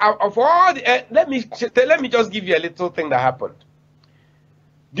 of all the, let me just give you a little thing that happened.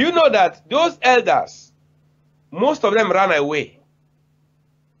 Do you know that those elders, most of them ran away?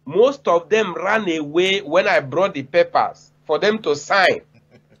 Most of them ran away when I brought the papers for them to sign.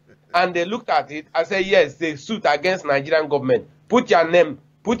 And they looked at it and said, yes, they suit against Nigerian government. Put your name,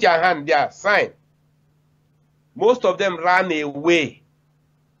 put your hand there, sign. Most of them ran away.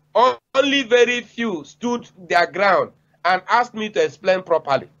 Only very few stood their ground and asked me to explain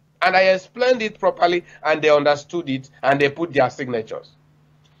properly. And I explained it properly, and they understood it, and they put their signatures.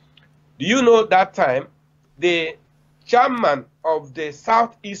 Do you know that time, the chairman of the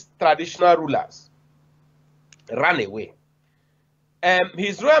Southeast traditional rulers ran away.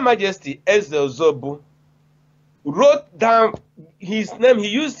 His Royal Majesty Eze Ozobu wrote down his name. He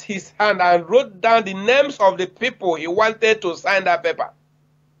used his hand and wrote down the names of the people he wanted to sign that paper.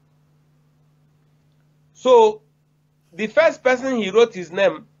 So the first person he wrote his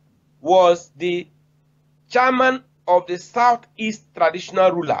name was the chairman of the Southeast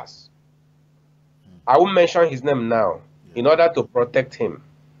traditional rulers. I won't mention his name now in order to protect him.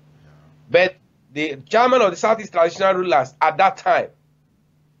 But the chairman of the Southeast traditional rulers at that time,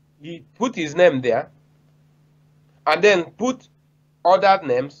 he put his name there and then put other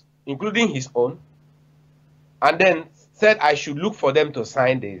names, including his own, and then said I should look for them to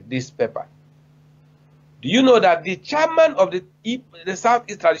sign this paper. Do you know that the chairman of the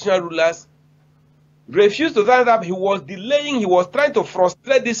Southeast traditional rulers refused to sign up? He was delaying, he was trying to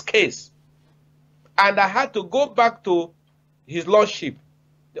frustrate this case. And I had to go back to his lordship,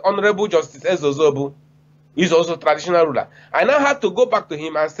 the Honorable Justice Eze Ozobu. He's also traditional ruler. I now had to go back to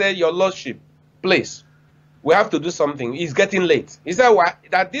him and say, your lordship, please, we have to do something. It's getting late. He said, what?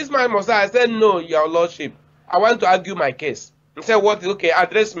 That this man must say. I said, no, your lordship, I want to argue my case. He said, what? Okay,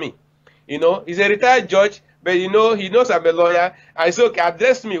 address me. You know, he's a retired judge, but you know, he knows I'm a lawyer. I said, okay,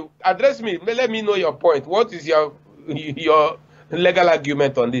 address me, let me know your point. What is your legal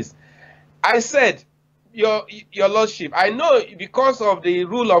argument on this? I said, your lordship, I know because of the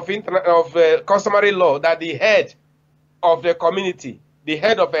rule of customary law that the head of the community, the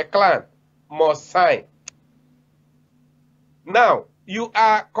head of a clan must sign. Now, you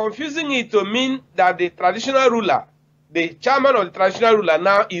are confusing it to mean that the traditional ruler, the chairman of the traditional ruler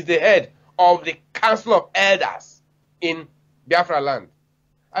now is the head of the council of elders in Biafra land.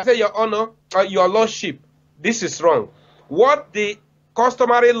 I say, your honor, your lordship, this is wrong. What the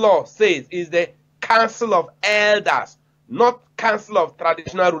customary law says is the council of elders, not council of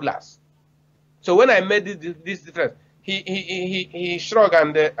traditional rulers. So when I made this difference, he shrugged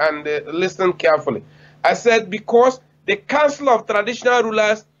and listened carefully. I said, because the council of traditional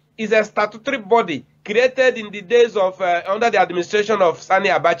rulers is a statutory body created in the days of under the administration of Sani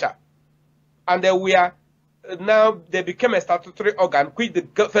Abacha, and they became a statutory organ which the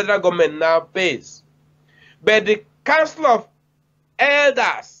federal government now pays. But the council of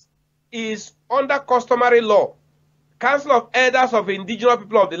elders is under customary law. Council of elders of indigenous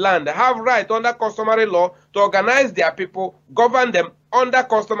people of the land have right under customary law to organize their people, govern them under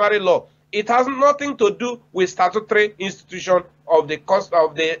customary law. It has nothing to do with statutory institution of the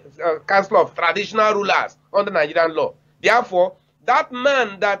Council of Traditional Rulers under Nigerian law. Therefore, that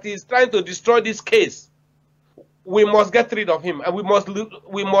man that is trying to destroy this case, we must get rid of him, and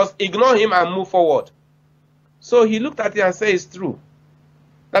we must ignore him and move forward. So he looked at it and said, it's true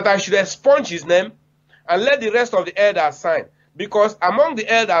that I should expunge his name and let the rest of the elders sign. Because among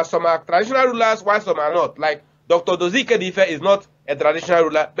the elders, some are traditional rulers, while some are not. Like Dr. Dozike Dife is not a traditional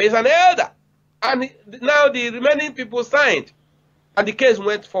ruler, but he's an elder. And now the remaining people signed, and the case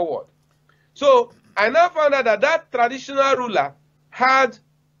went forward. So I now found out that that traditional ruler had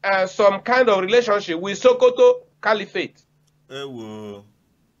some kind of relationship with Sokoto Caliphate.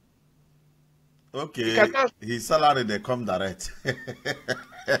 Okay, his salary they come direct.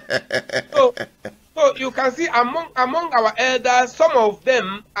 So you can see among our elders, some of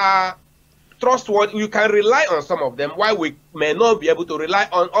them are trustworthy. You can rely on some of them, while we may not be able to rely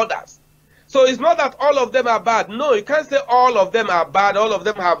on others. So it's not that all of them are bad. No, you can't say all of them are bad. All of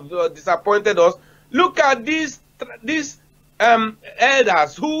them have disappointed us. Look at these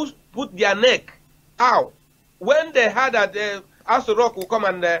elders who put their neck out when they heard that Asurok will come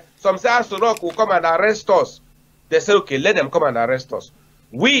and some say Asurok will come and arrest us. They say, okay, let them come and arrest us.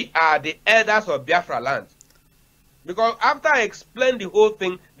 We are the elders of Biafra land. Because after I explained the whole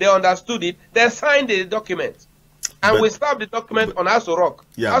thing, they understood it. They signed the document, and we served the document on Asurok.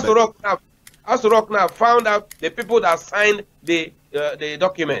 Yeah, Asurok now found out the people that signed the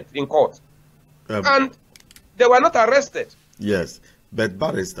document in court, and they were not arrested. Yes, but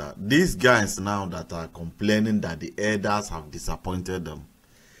barrister, these guys now that are complaining that the elders have disappointed them,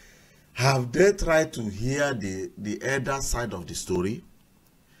 have they tried to hear the elder side of the story?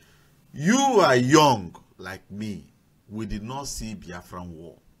 You are young like me. We did not see Biafran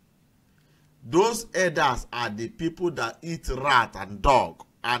war. Those elders are the people that eat rat and dog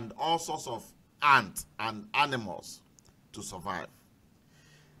and all sorts of ants and animals to survive.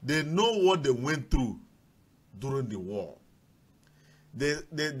 They know what they went through during the war.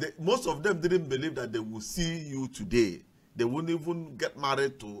 Most of them didn't believe that they would see you today. They wouldn't even get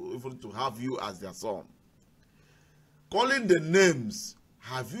married to have you as their son. Calling the names,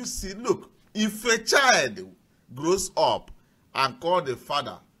 have you seen? Look, if a child grows up and call the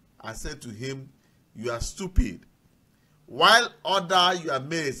father and say to him, you are stupid, while other your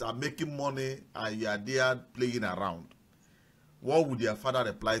mates are making money and you are there playing around, what would your father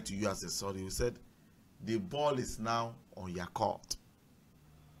reply to you as a son? He said, the ball is now on your court.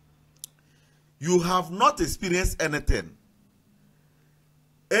 You have not experienced anything.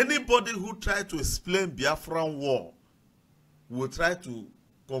 Anybody who tries to explain Biafran war will try to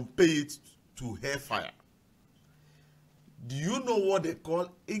compare it to hellfire. Do you know what they call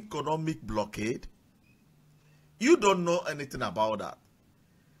economic blockade? You don't know anything about that.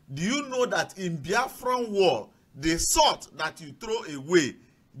 Do you know that in Biafran war, the salt that you throw away,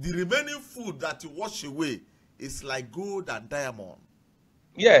 the remaining food that you wash away, is like gold and diamond?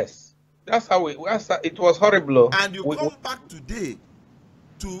 Yes, that's how it was horrible. And you come back today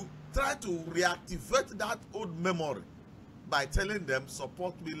to try to reactivate that old memory by telling them,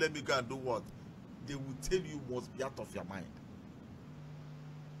 support me, let me go and do what? They will tell you must be out of your mind.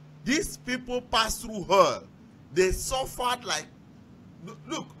 These people passed through hell. They suffered like,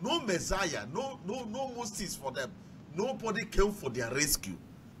 look, no Messiah, no Moses for them. Nobody came for their rescue.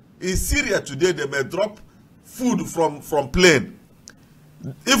 In Syria today, they may drop food from plane.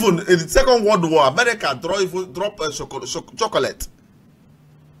 Even in the Second World War, America drop chocolate.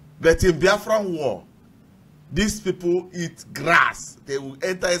 But in Biafran war, these people eat grass. They will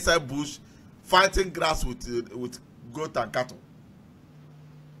enter inside bush, fighting grass with goat and cattle.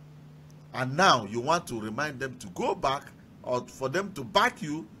 And now you want to remind them to go back or for them to back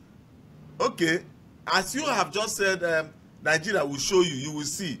you. Okay, as you have just said, Nigeria will show you, you will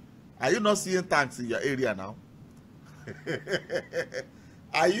see. Are you not seeing tanks in your area now?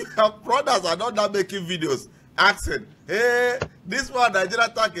 Are you, brothers are not now making videos asking, hey, this one Nigeria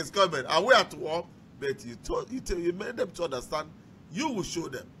tank is coming, are we at war? But you made them to understand, you will show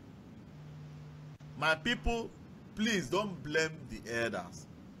them. My people, please don't blame the elders.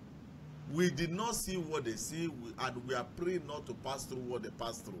 We did not see what they see, and we are praying not to pass through what they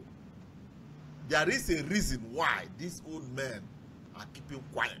pass through. There is a reason why these old men are keeping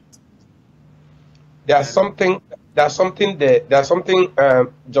quiet. There's something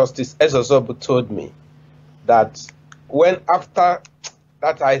Justice Ezozobu told me, that when after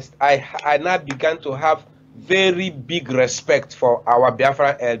that I now began to have very big respect for our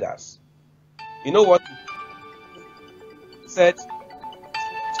Biafra elders. You know what he said?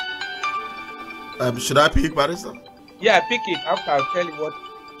 Should I pick, Barrister? Yeah, pick it after I'll tell you what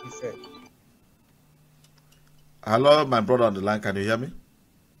he said. Hello, my brother on the line. Can you hear me?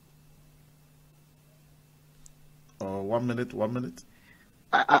 1 minute, 1 minute.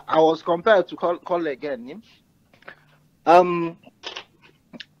 I was compelled to call again. I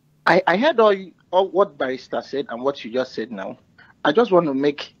heard all what Barrister said and what you just said now. I just want to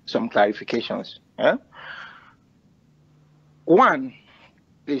make some clarifications. Yeah? One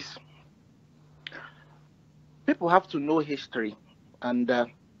is, people have to know history, and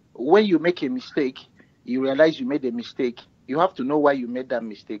when you make a mistake, you realize you made a mistake. You have to know why you made that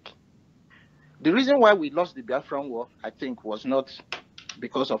mistake. The reason why we lost the Biafran war, I think, was not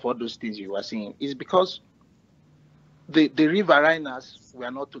because of all those things you were saying. It's because the riverines were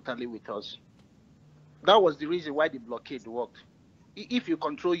not totally with us. That was the reason why the blockade worked. If you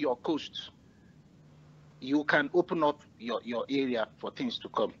control your coasts, you can open up your area for things to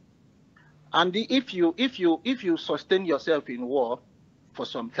come. And if you sustain yourself in war for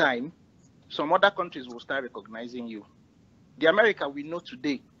some time, some other countries will start recognizing you. The America we know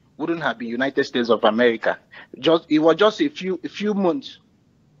today wouldn't have been United States of America. It was just a few months.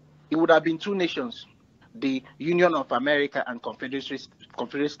 It would have been two nations, the Union of America and Confederate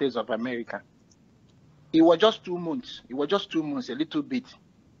States of America. It was just 2 months. It was just 2 months, a little bit.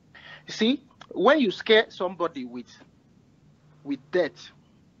 See, when you scare somebody with death,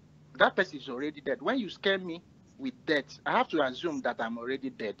 that person is already dead. When you scare me with death, I have to assume that I'm already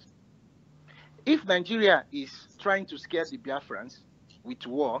dead. If Nigeria is trying to scare the Biafrans with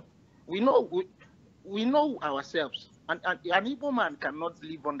war, we know ourselves. And an Igbo man cannot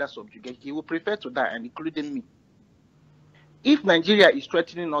live under subjugation. He will prefer to die, and including me. If Nigeria is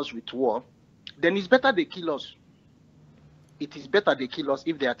threatening us with war, then it's better they kill us. It is better they kill us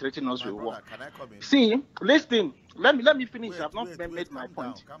if they are threatening us with war. Can I come in? See, listen. Let me finish. I've not made my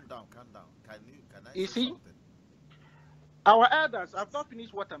point. Calm down. Can I You say see, something? our elders, I've not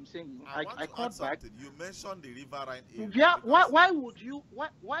finished what I'm saying. I want to caught add back. something. You mentioned the riverine area. Yeah, why would you?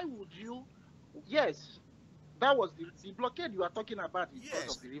 Yes, that was the blockade you are talking about is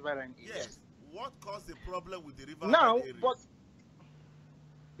because of the riverine area. Yes. What caused the problem with the riverine Now, area? but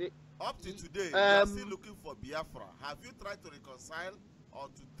up to today, you are still looking for Biafra. Have you tried to reconcile or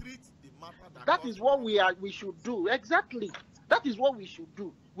to treat the matter that is what we should do. Exactly. That is what we should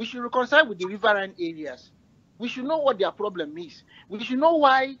do. We should reconcile with the riverine areas. We should know what their problem is. We should know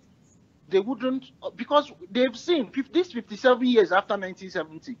why they wouldn't, because they've seen these 57 years after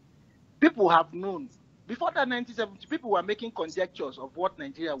 1970. People have known. Before that 1970, people were making conjectures of what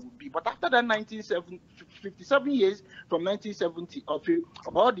Nigeria would be. But after that 57 years from 1970,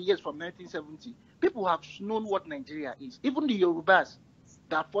 of all the years from 1970, people have known what Nigeria is. Even the Yorubas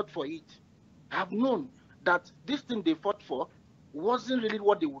that fought for it have known that this thing they fought for wasn't really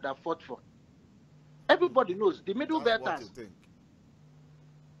what they would have fought for. Everybody knows the Middle Belters.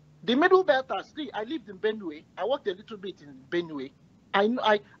 The Middle Belters. See, I lived in Benue. I worked a little bit in Benue.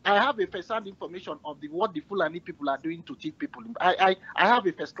 I have a first-hand information of what the Fulani people are doing to thief people. I have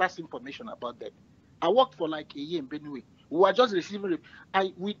a first-class information about that. I worked for like a year in Benue. We were just receiving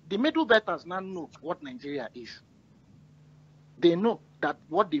the Middle Belters now know what Nigeria is. They know that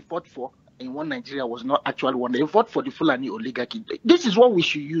what they fought for in one Nigeria was not actually one. They fought for the Fulani oligarchy. This is what we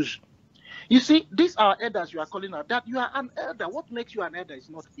should use. You see, these are elders you are calling out. That you are an elder. What makes you an elder is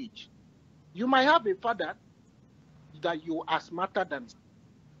not age. You might have a father that you are smarter than.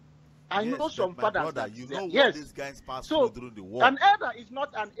 I know some fathers that you know yes. What these guys passed through during the war. An elder is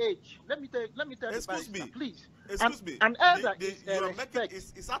not an age. Let me tell Excuse you, me, please. Excuse me. An elder is respect.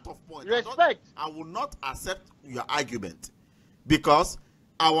 It's out of point. Respect. I will not accept your argument because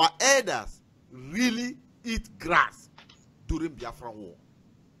our elders really eat grass during Biafra war,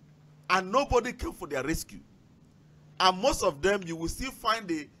 and nobody came for their rescue. And most of them, you will still find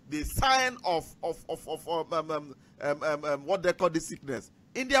the sign of what they call the sickness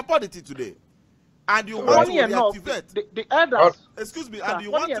in their body today. And you want to reactivate the elders. Excuse me, and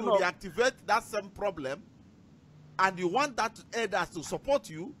you want to reactivate that same problem, and you want that elders to support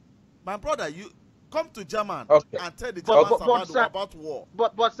you, my brother. You come to German and tell the Germans about war.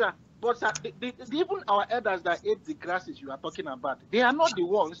 But sir, even our elders that ate the grasses you are talking about, they are not the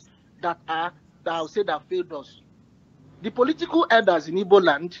ones that I'll say that failed us. The political elders in Igbo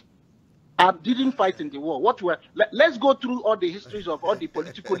land didn't fight in the war. Let's go through all the histories of all the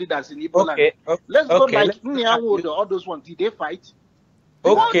political leaders in Igbo land. Let's go like Nyawodo, all those ones. Did they fight?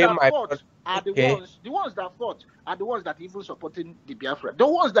 The ones that fought are the ones that even supporting the Biafra. The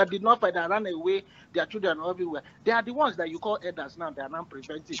ones that did not fight and ran away, their children are everywhere. They are the ones that you call elders now. They are now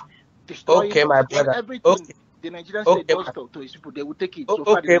preventing, destroying everything. The Nigerian state does to his people. They will take it. So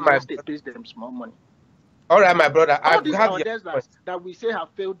far, the Nigerian state pays them small money. All right, my brother. All these elders that we say have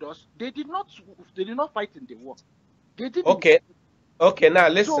failed us, they did not fight in the war. They didn't. Okay. Now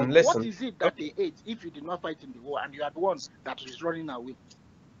listen. What is it that they ate if you did not fight in the war and you are the one that is running away?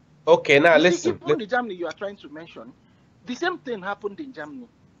 Okay, now listen. Even the Germany you are trying to mention, the same thing happened in Germany.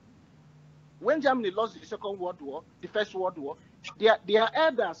 When Germany lost the Second World War, the First World War, their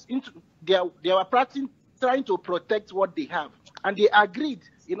elders they were practicing trying to protect what they have, and they agreed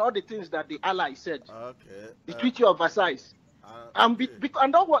in all the things that the Allies said. The Treaty of Versailles. And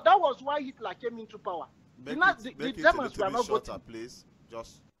that was why Hitler came into power. The Germans were not voting. Please,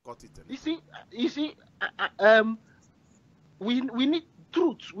 just cut it. You see, we need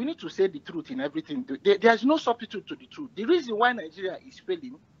truth. We need to say the truth in everything. There's no substitute to the truth. The reason why Nigeria is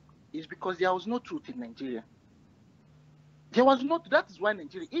failing is because there was no truth in Nigeria. There was not. That is why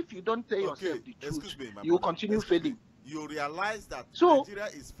Nigeria. If you don't tell yourself the truth, you will continue failing. You realize that Nigeria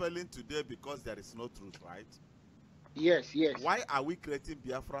is failing today because there is no truth, right? Yes, yes. Why are we creating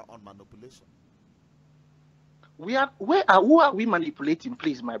Biafra on manipulation? Who are we manipulating,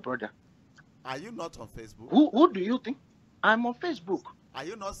 please, my brother? Are you not on Facebook? Who do you think? I'm on Facebook. Are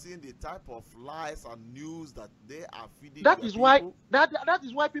you not seeing the type of lies and news that they are feeding That your is people? why that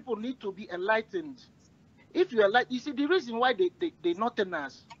is why people need to be enlightened. If you are like, you see, the reason why the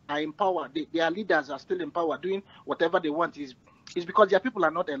Northerners are in power, their leaders are still in power, doing whatever they want, is because their people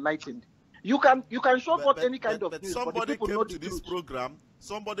are not enlightened. You can show forth any kind of news, but the people know the truth.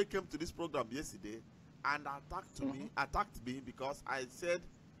 Somebody came to this program yesterday and attacked me because I said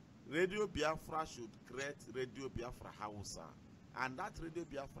Radio Biafra should create Radio Biafra Hausa, and that Radio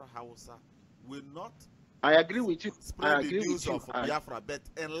Biafra Hausa will not. I agree with you. Spread the news of Biafra, but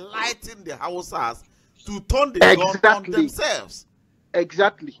enlighten the Hausas to turn the gun on themselves.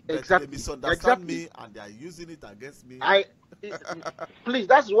 Exactly. But they misunderstand me and they are using it against me. Please,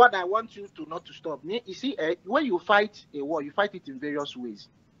 that's what I want you to not to stop. You see, when you fight a war, you fight it in various ways.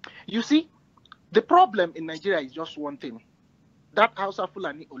 You see, the problem in Nigeria is just one thing: that Hausa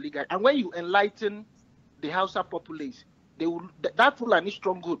Fulani oligarchy. And when you enlighten the Hausa populace, that Fulani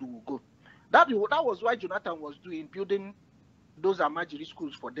stronghold will go. That was why Jonathan was building those Amajiri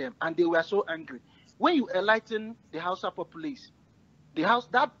schools for them, and they were so angry. When you enlighten the Hausa populace,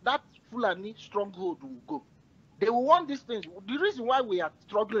 that Fulani stronghold will go. They will want these things. The reason why we are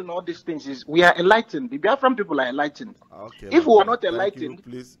struggling all these things is we are enlightened. The Biafran people are enlightened. Okay, if we are not enlightened,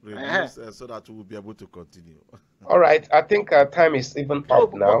 please reduce so that we will be able to continue. All right, I think time is even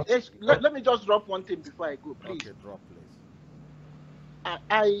up now. Let me just drop one thing before I go, please. Okay, drop, please.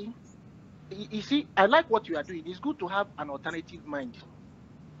 You see, I like what you are doing. It's good to have an alternative mind.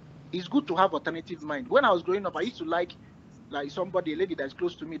 It's good to have alternative mind. When I was growing up, I used to like somebody, a lady that's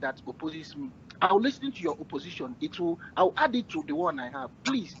close to me that opposes me. I'll listen to your opposition. I'll add it to the one I have.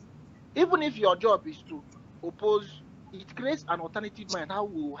 Please, even if your job is to oppose, it creates an alternative mind how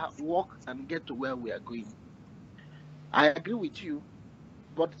we will work and get to where we are going. I agree with you,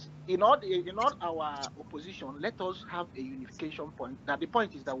 but in all our opposition, let us have a unification point. That the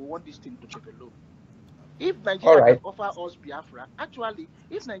point is that we want this thing to develop. If Nigeria can offer us Biafra, actually,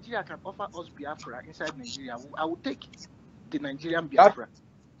 if Nigeria can offer us Biafra inside Nigeria, I will take the Nigerian Biafra.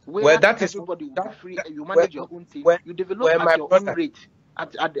 Everybody will be free. You manage your own thing. You develop at your own rate.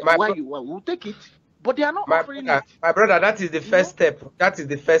 Where you are, we'll take it. But they are not offering it. My brother, that is the first step. That is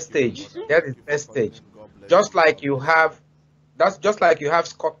the first stage. That is the first stage. Just like you have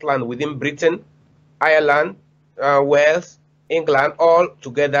Scotland within Britain, Ireland, Wales, England, all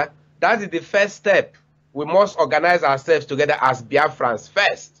together. That is the first step. We must organize ourselves together as Biafrans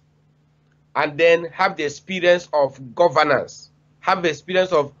first, and then have the experience of governance, have the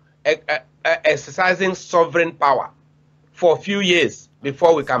experience of exercising sovereign power for a few years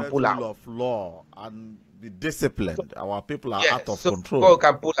before we can pull out. Of law and be disciplined. Our people are out of control. Before we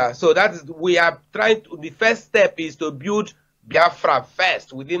can pull out. So that is, we are trying to. The first step is to build Biafra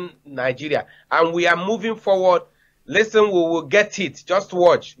first within Nigeria, and we are moving forward. Listen, we will get it. Just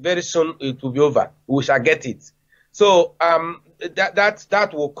watch. Very soon it will be over. We shall get it. So that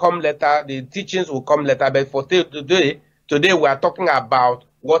will come later. The teachings will come later. But for today we are talking about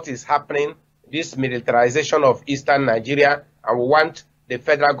what is happening, this militarization of Eastern Nigeria, and we want the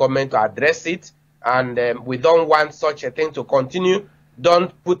federal government to address it. And we don't want such a thing to continue.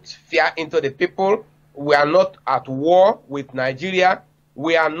 Don't put fear into the people. We are not at war with Nigeria.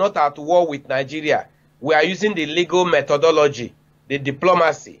 We are not at war with Nigeria. We are using the legal methodology, the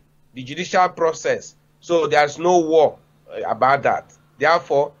diplomacy, the judicial process. So there's no war about that.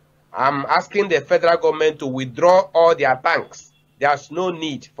 Therefore, I'm asking the federal government to withdraw all their tanks. There's no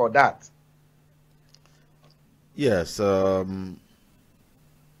need for that. Yes. I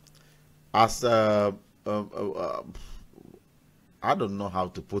don't know how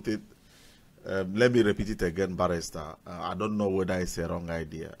to put it. Let me repeat it again, Barrister. I don't know whether it's a wrong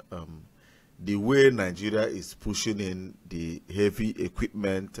idea. The way Nigeria is pushing in the heavy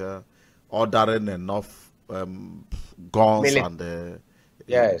equipment, ordering enough guns and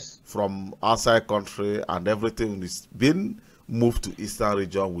from outside country, and everything is being moved to Eastern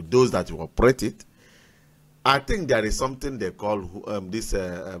region with those that will operate it. I think there is something they call these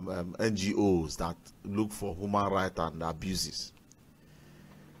NGOs that look for human rights and abuses.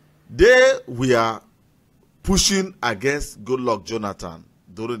 They were pushing against Goodluck Jonathan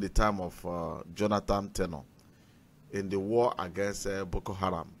during the time of Jonathan tenure in the war against Boko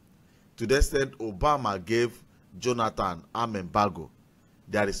Haram. To the extent Obama gave Jonathan arm embargo,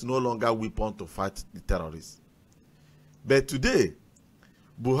 there is no longer weapon to fight the terrorists. But today,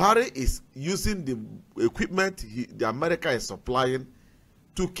 Buhari is using the equipment the America is supplying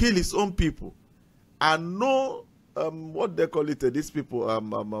to kill his own people. And no what they call it, these people,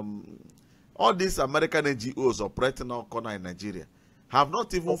 all these American NGOs operating all corner in Nigeria have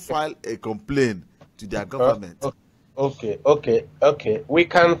not even filed a complaint to their government. Okay. We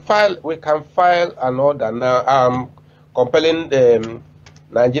can file an order now, compelling the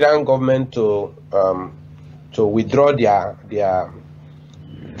Nigerian government to withdraw their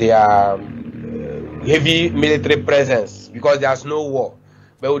heavy military presence because there's no war.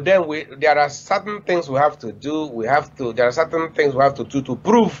 But then there are certain things we have to do. There are certain things we have to do to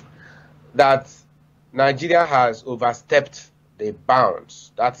prove that Nigeria has overstepped the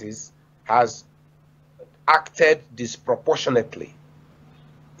bounds. That is, has acted disproportionately.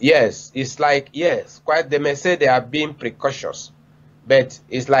 Yes, it's like, yes, quite, they may say they are being precautious, but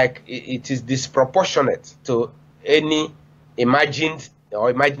it's like it is disproportionate to any imagined or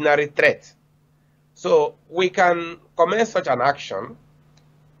imaginary threat. So we can commence such an action.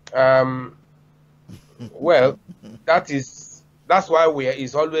 Well, that's why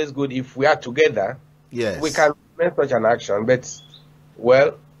it's always good if we are together. Yes, we can commence such an action, but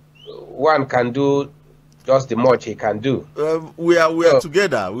well, one can do just the much he can do. We are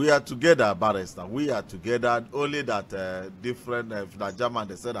together. We are together, barrister. We are together. Only that different. The German,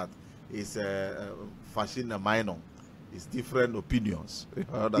 they say that it's fashion minor. It's different opinions.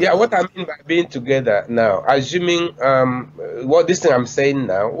 Yeah, what I mean by being together now, assuming what this thing I'm saying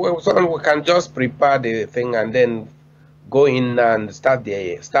now, well, so we can just prepare the thing and then go in and start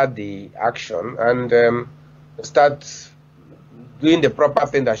the action and start doing the proper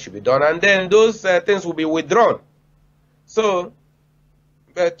thing that should be done, and then those things will be withdrawn. So,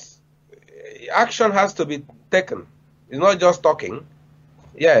 but action has to be taken. It's not just talking.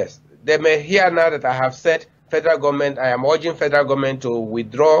 Yes, they may hear now that I have said federal government, I am urging federal government to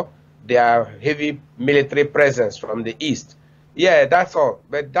withdraw their heavy military presence from the east. Yeah, that's all.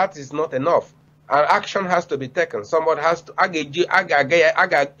 But that is not enough. An action has to be taken. Someone has to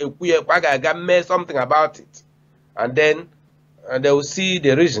make something about it. And then they will see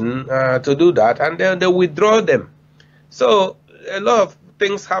the reason to do that, and then they withdraw them. So a lot of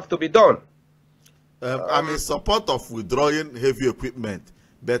things have to be done. I'm in support of withdrawing heavy equipment,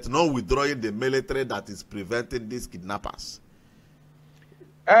 but not withdrawing the military that is preventing these kidnappers.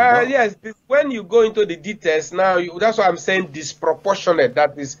 Yes, when you go into the details now, that's why I'm saying disproportionate.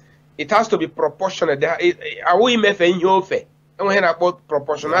 That is, it has to be proportionate. Are we about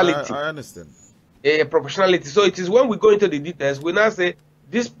proportionality? I understand. Proportionality. So it is when we go into the details, we now say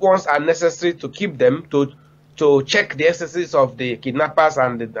these ones are necessary to keep them to check the excesses of the kidnappers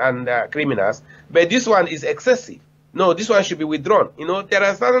and criminals, but this one is excessive. No, this one should be withdrawn. You know, there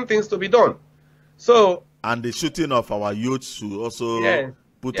are certain things to be done. So, and the shooting of our youth should also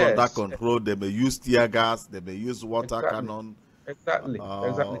put under control. They may use tear gas, they may use water cannon. Exactly.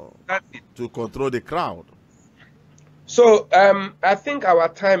 To control the crowd. So I think our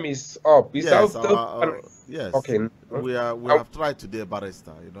time is up. Yes, yes. Okay. We have tried today,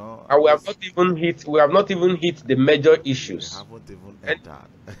 barrister. You know, and we have not even hit the major issues. We haven't even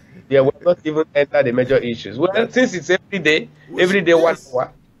entered. Yeah, we have not even entered the major issues. Well, since it's every day 1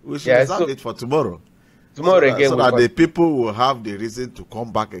 hour. We should reserve it for tomorrow. Tomorrow again, so that the people will have the reason to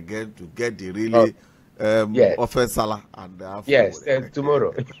come back again to get the really offense salah and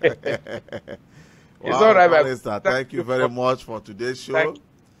tomorrow. It's all right, Minister. Thank you very much for today's show.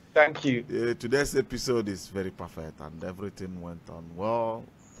 Thank you. Today's episode is very perfect and everything went on well.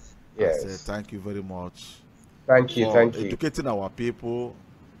 Yes. I say thank you very much. Thank you. For thank you. educating our people,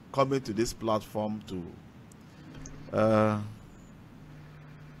 coming to this platform to.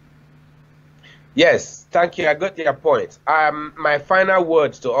 Yes, thank you. I got your point. My final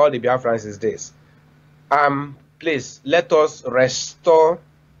words to all the Biafrans is this. Please let us restore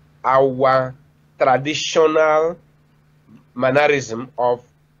our traditional mannerism of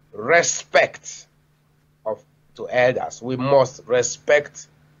respect to elders. We must respect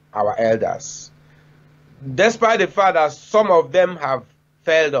our elders. Despite the fact that some of them have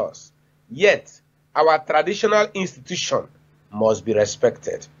failed us, yet our traditional institution must be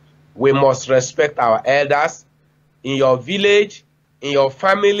respected. We must respect our elders. In your village, in your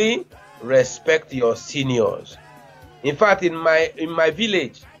family, respect your seniors. In fact, in my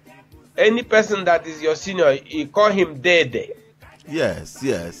village, any person that is your senior, you call him Dede. Yes.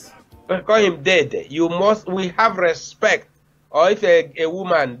 You call him Dede. We have respect. Or if a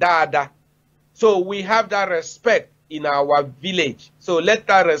woman, Dada. So we have that respect in our village. So let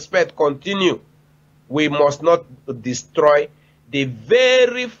that respect continue. We must not destroy the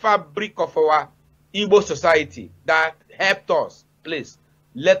very fabric of our Igbo society that helped us. Please,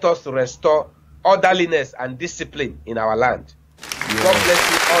 let us restore orderliness and discipline in our land. God bless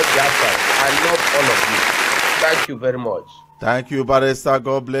you all, Biafra. I love all of you. Thank you very much. Thank you, Barrister.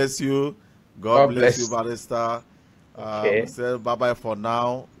 God bless you. God bless you, bless. Barrister. Okay. We say bye-bye for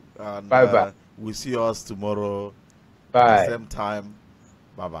now. And Bye-bye. we'll see us tomorrow. Bye. Same time.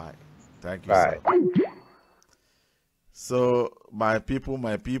 Bye-bye. Thank you, Bye. sir. So, my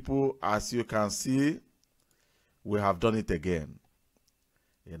people, as you can see, we have done it again.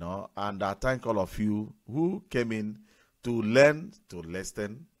 You know, and I thank all of you who came in to learn, to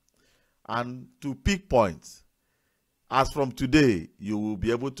listen, and to pick points. As from today, you will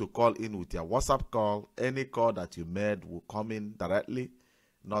be able to call in with your WhatsApp call. Any call that you made will come in directly.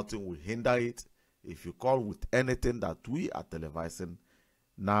 Nothing will hinder it. If you call with anything that we are televising,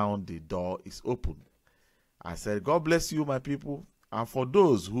 now the door is open. I said, God bless you, my people. And for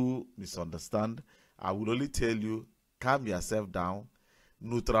those who misunderstand, I will only tell you, calm yourself down,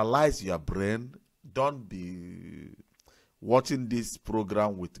 neutralize your brain. Don't be watching this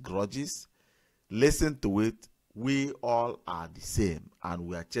program with grudges. Listen to it. We all are the same, and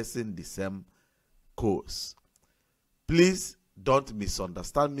we are chasing the same course. Please don't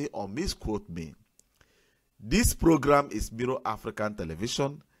misunderstand me or misquote me. This program is Mirror African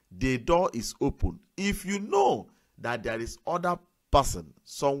Television. The door is open. If you know that there is other person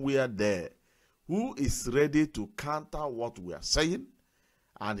somewhere there who is ready to counter what we are saying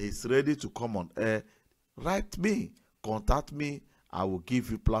and is ready to come on air, write me, contact me. I will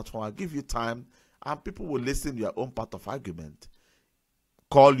give you platform, I'll give you time, and people will listen to your own part of argument.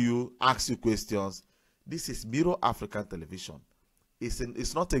 Call you, ask you questions. This is Mirror African Television.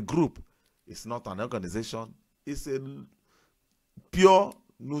 It's not a group. It's not an organization. It's a pure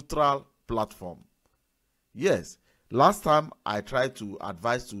neutral platform. Yes, last time I tried to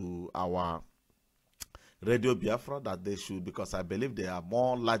advise to our Radio Biafra that they should, because I believe they are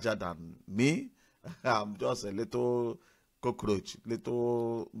more larger than me. I'm just a little cockroach,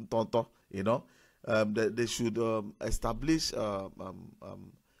 little tonto, you know. They should establish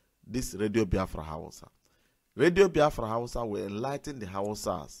this Radio Biafra Hausa. Radio Biafra Hausa will enlighten the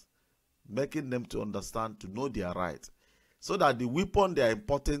Hausas, making them to understand, to know their rights, so that the weapon they are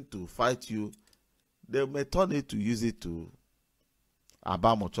important to fight you, they may turn it to use it to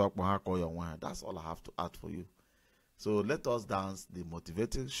Abamochok. That's all I have to add for you. So let us dance the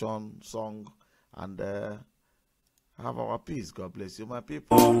motivation song and have our peace. God bless you, my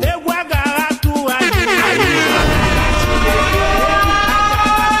people.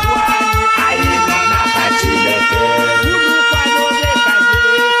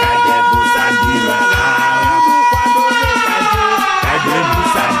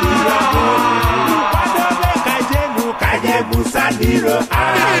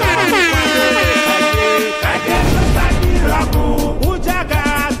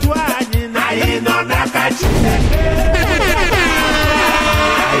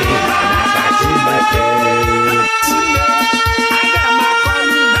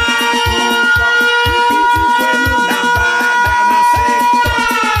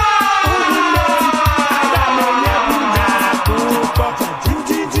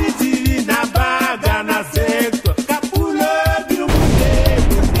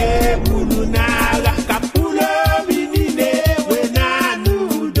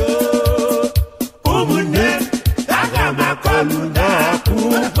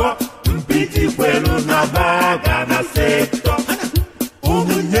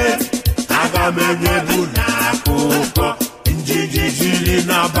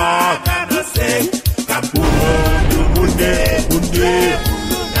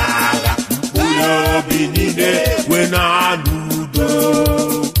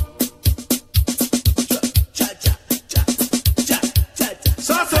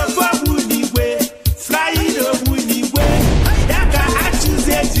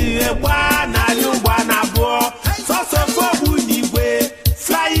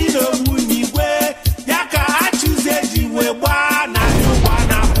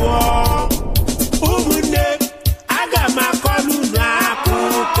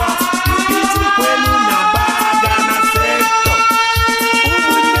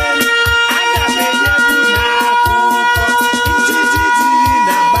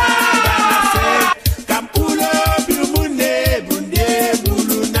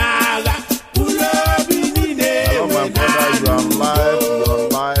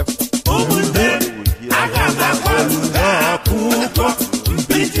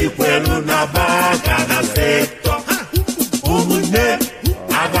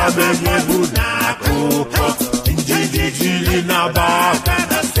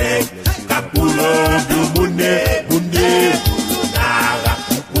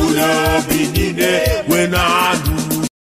 When I